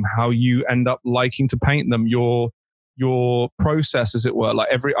scheme, how you end up liking to paint them, your process, as it were. Like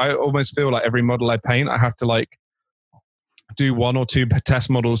I almost feel like every model I paint, I have to like do 1 or 2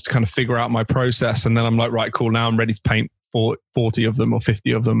 test models to kind of figure out my process, and then I'm like, right, cool, now I'm ready to paint 40 of them or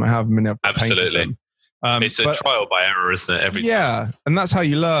 50 of them. I haven't been able to absolutely paint them. It's a trial by error, isn't it? Every time. And that's how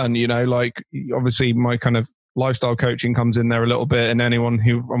you learn. Like, obviously my kind of lifestyle coaching comes in there a little bit, and anyone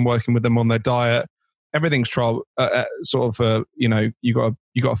who I'm working with them on their diet, everything's trial. You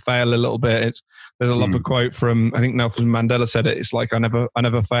got to fail a little bit. There's a lovely quote from, I think Nelson Mandela said it. It's like, I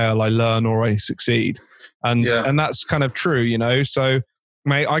never fail. I learn or I succeed, and that's kind of true. So,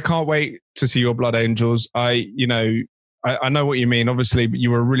 mate, I can't wait to see your Blood Angels. I know what you mean. Obviously, you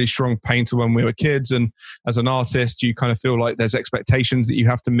were a really strong painter when we were kids, and as an artist, you kind of feel like there's expectations that you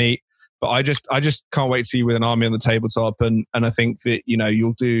have to meet. But I just can't wait to see you with an army on the tabletop, and I think that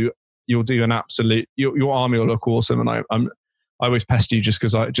you'll do an absolute. Your army will look awesome, and I always pester you just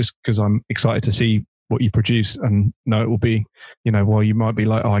because I'm excited to see what you produce, and it will be, while you might be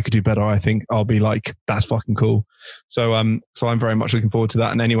like, oh, I could do better, I think I'll be like, that's fucking cool. So I'm very much looking forward to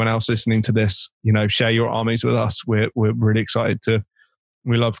that. And anyone else listening to this, share your armies with us. We're really excited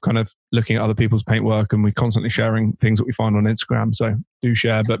we love kind of looking at other people's paintwork, and we're constantly sharing things that we find on Instagram. So do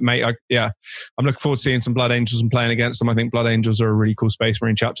share. But mate, I'm looking forward to seeing some Blood Angels and playing against them. I think Blood Angels are a really cool Space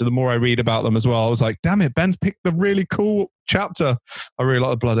Marine chapter. The more I read about them as well, I was like, damn it, Ben's picked the really cool chapter. I really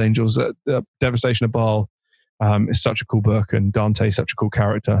like the Blood Angels. The Devastation of Baal is such a cool book, and Dante's such a cool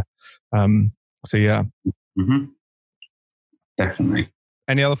character. So yeah. Mm-hmm. Definitely.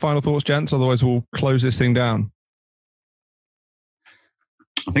 Any other final thoughts, gents? Otherwise we'll close this thing down.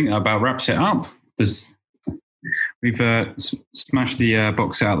 I think that about wraps it up. We've smashed the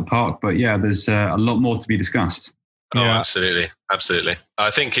box out of the park, but there's a lot more to be discussed. Oh, yeah. Absolutely.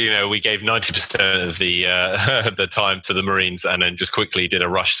 I think we gave 90% of the time to the Marines, and then just quickly did a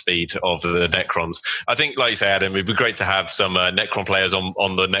rush speed of the Necrons. I think, like you say, Adam, it'd be great to have some Necron players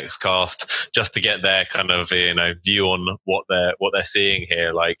on the next cast, just to get their kind of view on what they're seeing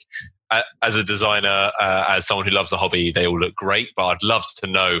here. Like, as a designer, as someone who loves the hobby, they all look great, but I'd love to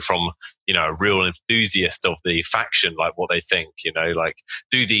know from, a real enthusiast of the faction, like what they think, like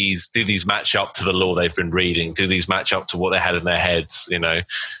do these match up to the lore they've been reading? Do these match up to what they had in their heads? It'd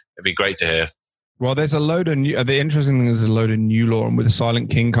be great to hear. Well, there's a load of new, the interesting thing is there's a load of new lore, and with the Silent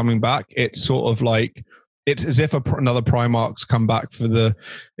King coming back, it's sort of like, it's as if another Primarch's come back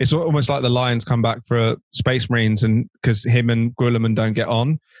it's almost like the Lions come back for Space Marines, and because him and Guilliman don't get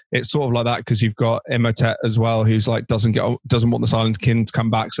on. It's sort of like that because you've got Imhotep as well, who's like doesn't want the Silent King to come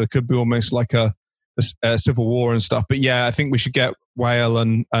back. So it could be almost like a civil war and stuff. But yeah, I think we should get Whale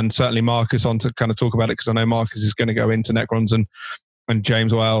and certainly Marcus on to kind of talk about it, because I know Marcus is going to go into Necrons and and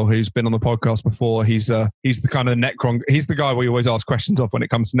James Well, who's been on the podcast before, he's the kind of Necron. He's the guy we always ask questions of when it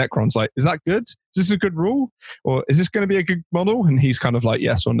comes to Necrons. Like, is that good? Is this a good rule, or is this going to be a good model? And he's kind of like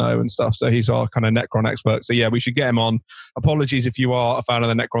yes or no and stuff. So he's our kind of Necron expert. So yeah, we should get him on. Apologies if you are a fan of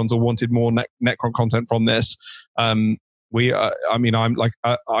the Necrons or wanted more Necron content from this. I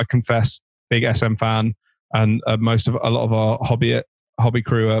confess, big SM fan, and a lot of our hobby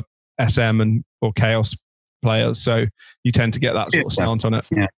crew are SM or Chaos players, so you tend to get that sort of slant on it.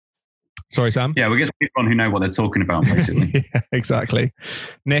 Yeah. Sorry, Sam. Yeah, we get people on who know what they're talking about, basically. Yeah, exactly.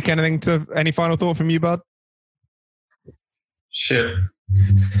 Nick, any final thought from you, bud? Shit.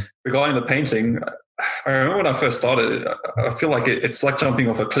 Regarding the painting, I remember when I first started, I feel like it's like jumping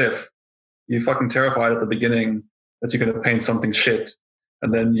off a cliff. You're fucking terrified at the beginning that you're going to paint something shit,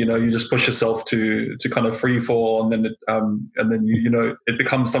 and then you just push yourself to kind of free fall, and then it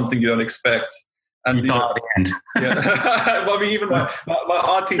becomes something you don't expect. And you die at the end. Yeah. Well, I mean, even my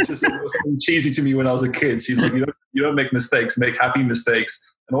art teacher said it was something cheesy to me when I was a kid. She's like, you don't make mistakes, make happy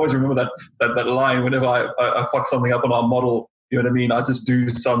mistakes. And I always remember that line whenever I fuck something up on our model. You know what I mean? I just do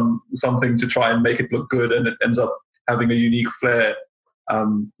something to try and make it look good, and it ends up having a unique flair.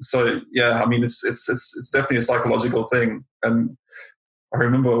 So yeah, I mean, it's definitely a psychological thing, and I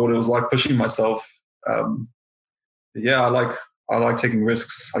remember what it was like pushing myself. Yeah, I like taking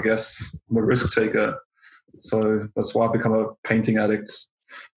risks, I guess. I'm a risk taker. So that's why I've become a painting addict.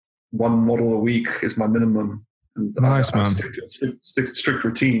 One model a week is my minimum. And nice, man. I stick to strict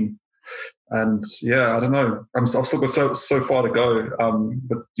routine. And yeah, I don't know. I've still got so far to go.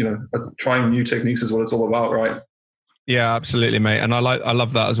 But trying new techniques is what it's all about, right? Yeah, absolutely, mate. And I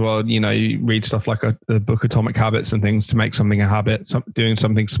love that as well. You read stuff like the book Atomic Habits and things to make something a habit, doing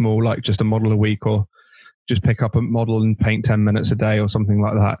something small, like just a model a week, or just pick up a model and paint 10 minutes a day or something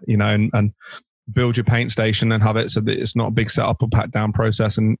like that, and build your paint station and have it so that it's not a big setup or pat down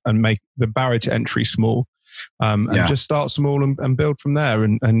process, and make the barrier to entry small, and just start small and build from there,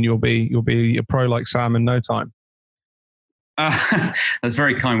 and you'll be a pro like Sam in no time. That's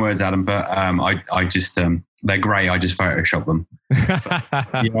very kind words, Adam, but I just they're grey. I just Photoshop them.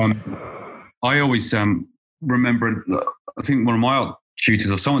 I always remember, I think one of my art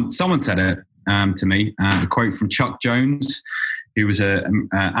tutors or someone said it to me, a quote from Chuck Jones, who was an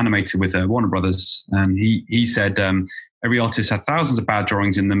animator with Warner Brothers, and he said every artist has thousands of bad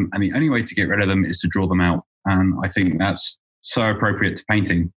drawings in them, and the only way to get rid of them is to draw them out. And I think that's so appropriate to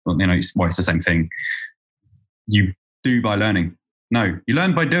painting. It's the same thing. You do by learning. No, you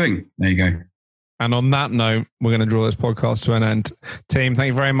learn by doing. There you go. And on that note, we're going to draw this podcast to an end. Team, thank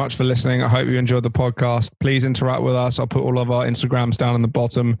you very much for listening. I hope you enjoyed the podcast. Please interact with us. I'll put all of our Instagrams down in the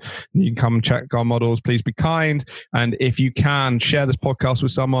bottom. You can come and check our models. Please be kind. And if you can, share this podcast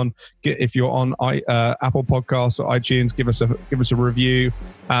with someone. If you're on Apple Podcasts or iTunes, give us a review,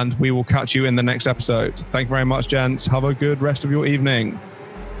 and we will catch you in the next episode. Thank you very much, gents. Have a good rest of your evening.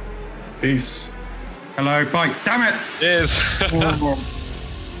 Peace. Hello. Bye. Damn it. Cheers.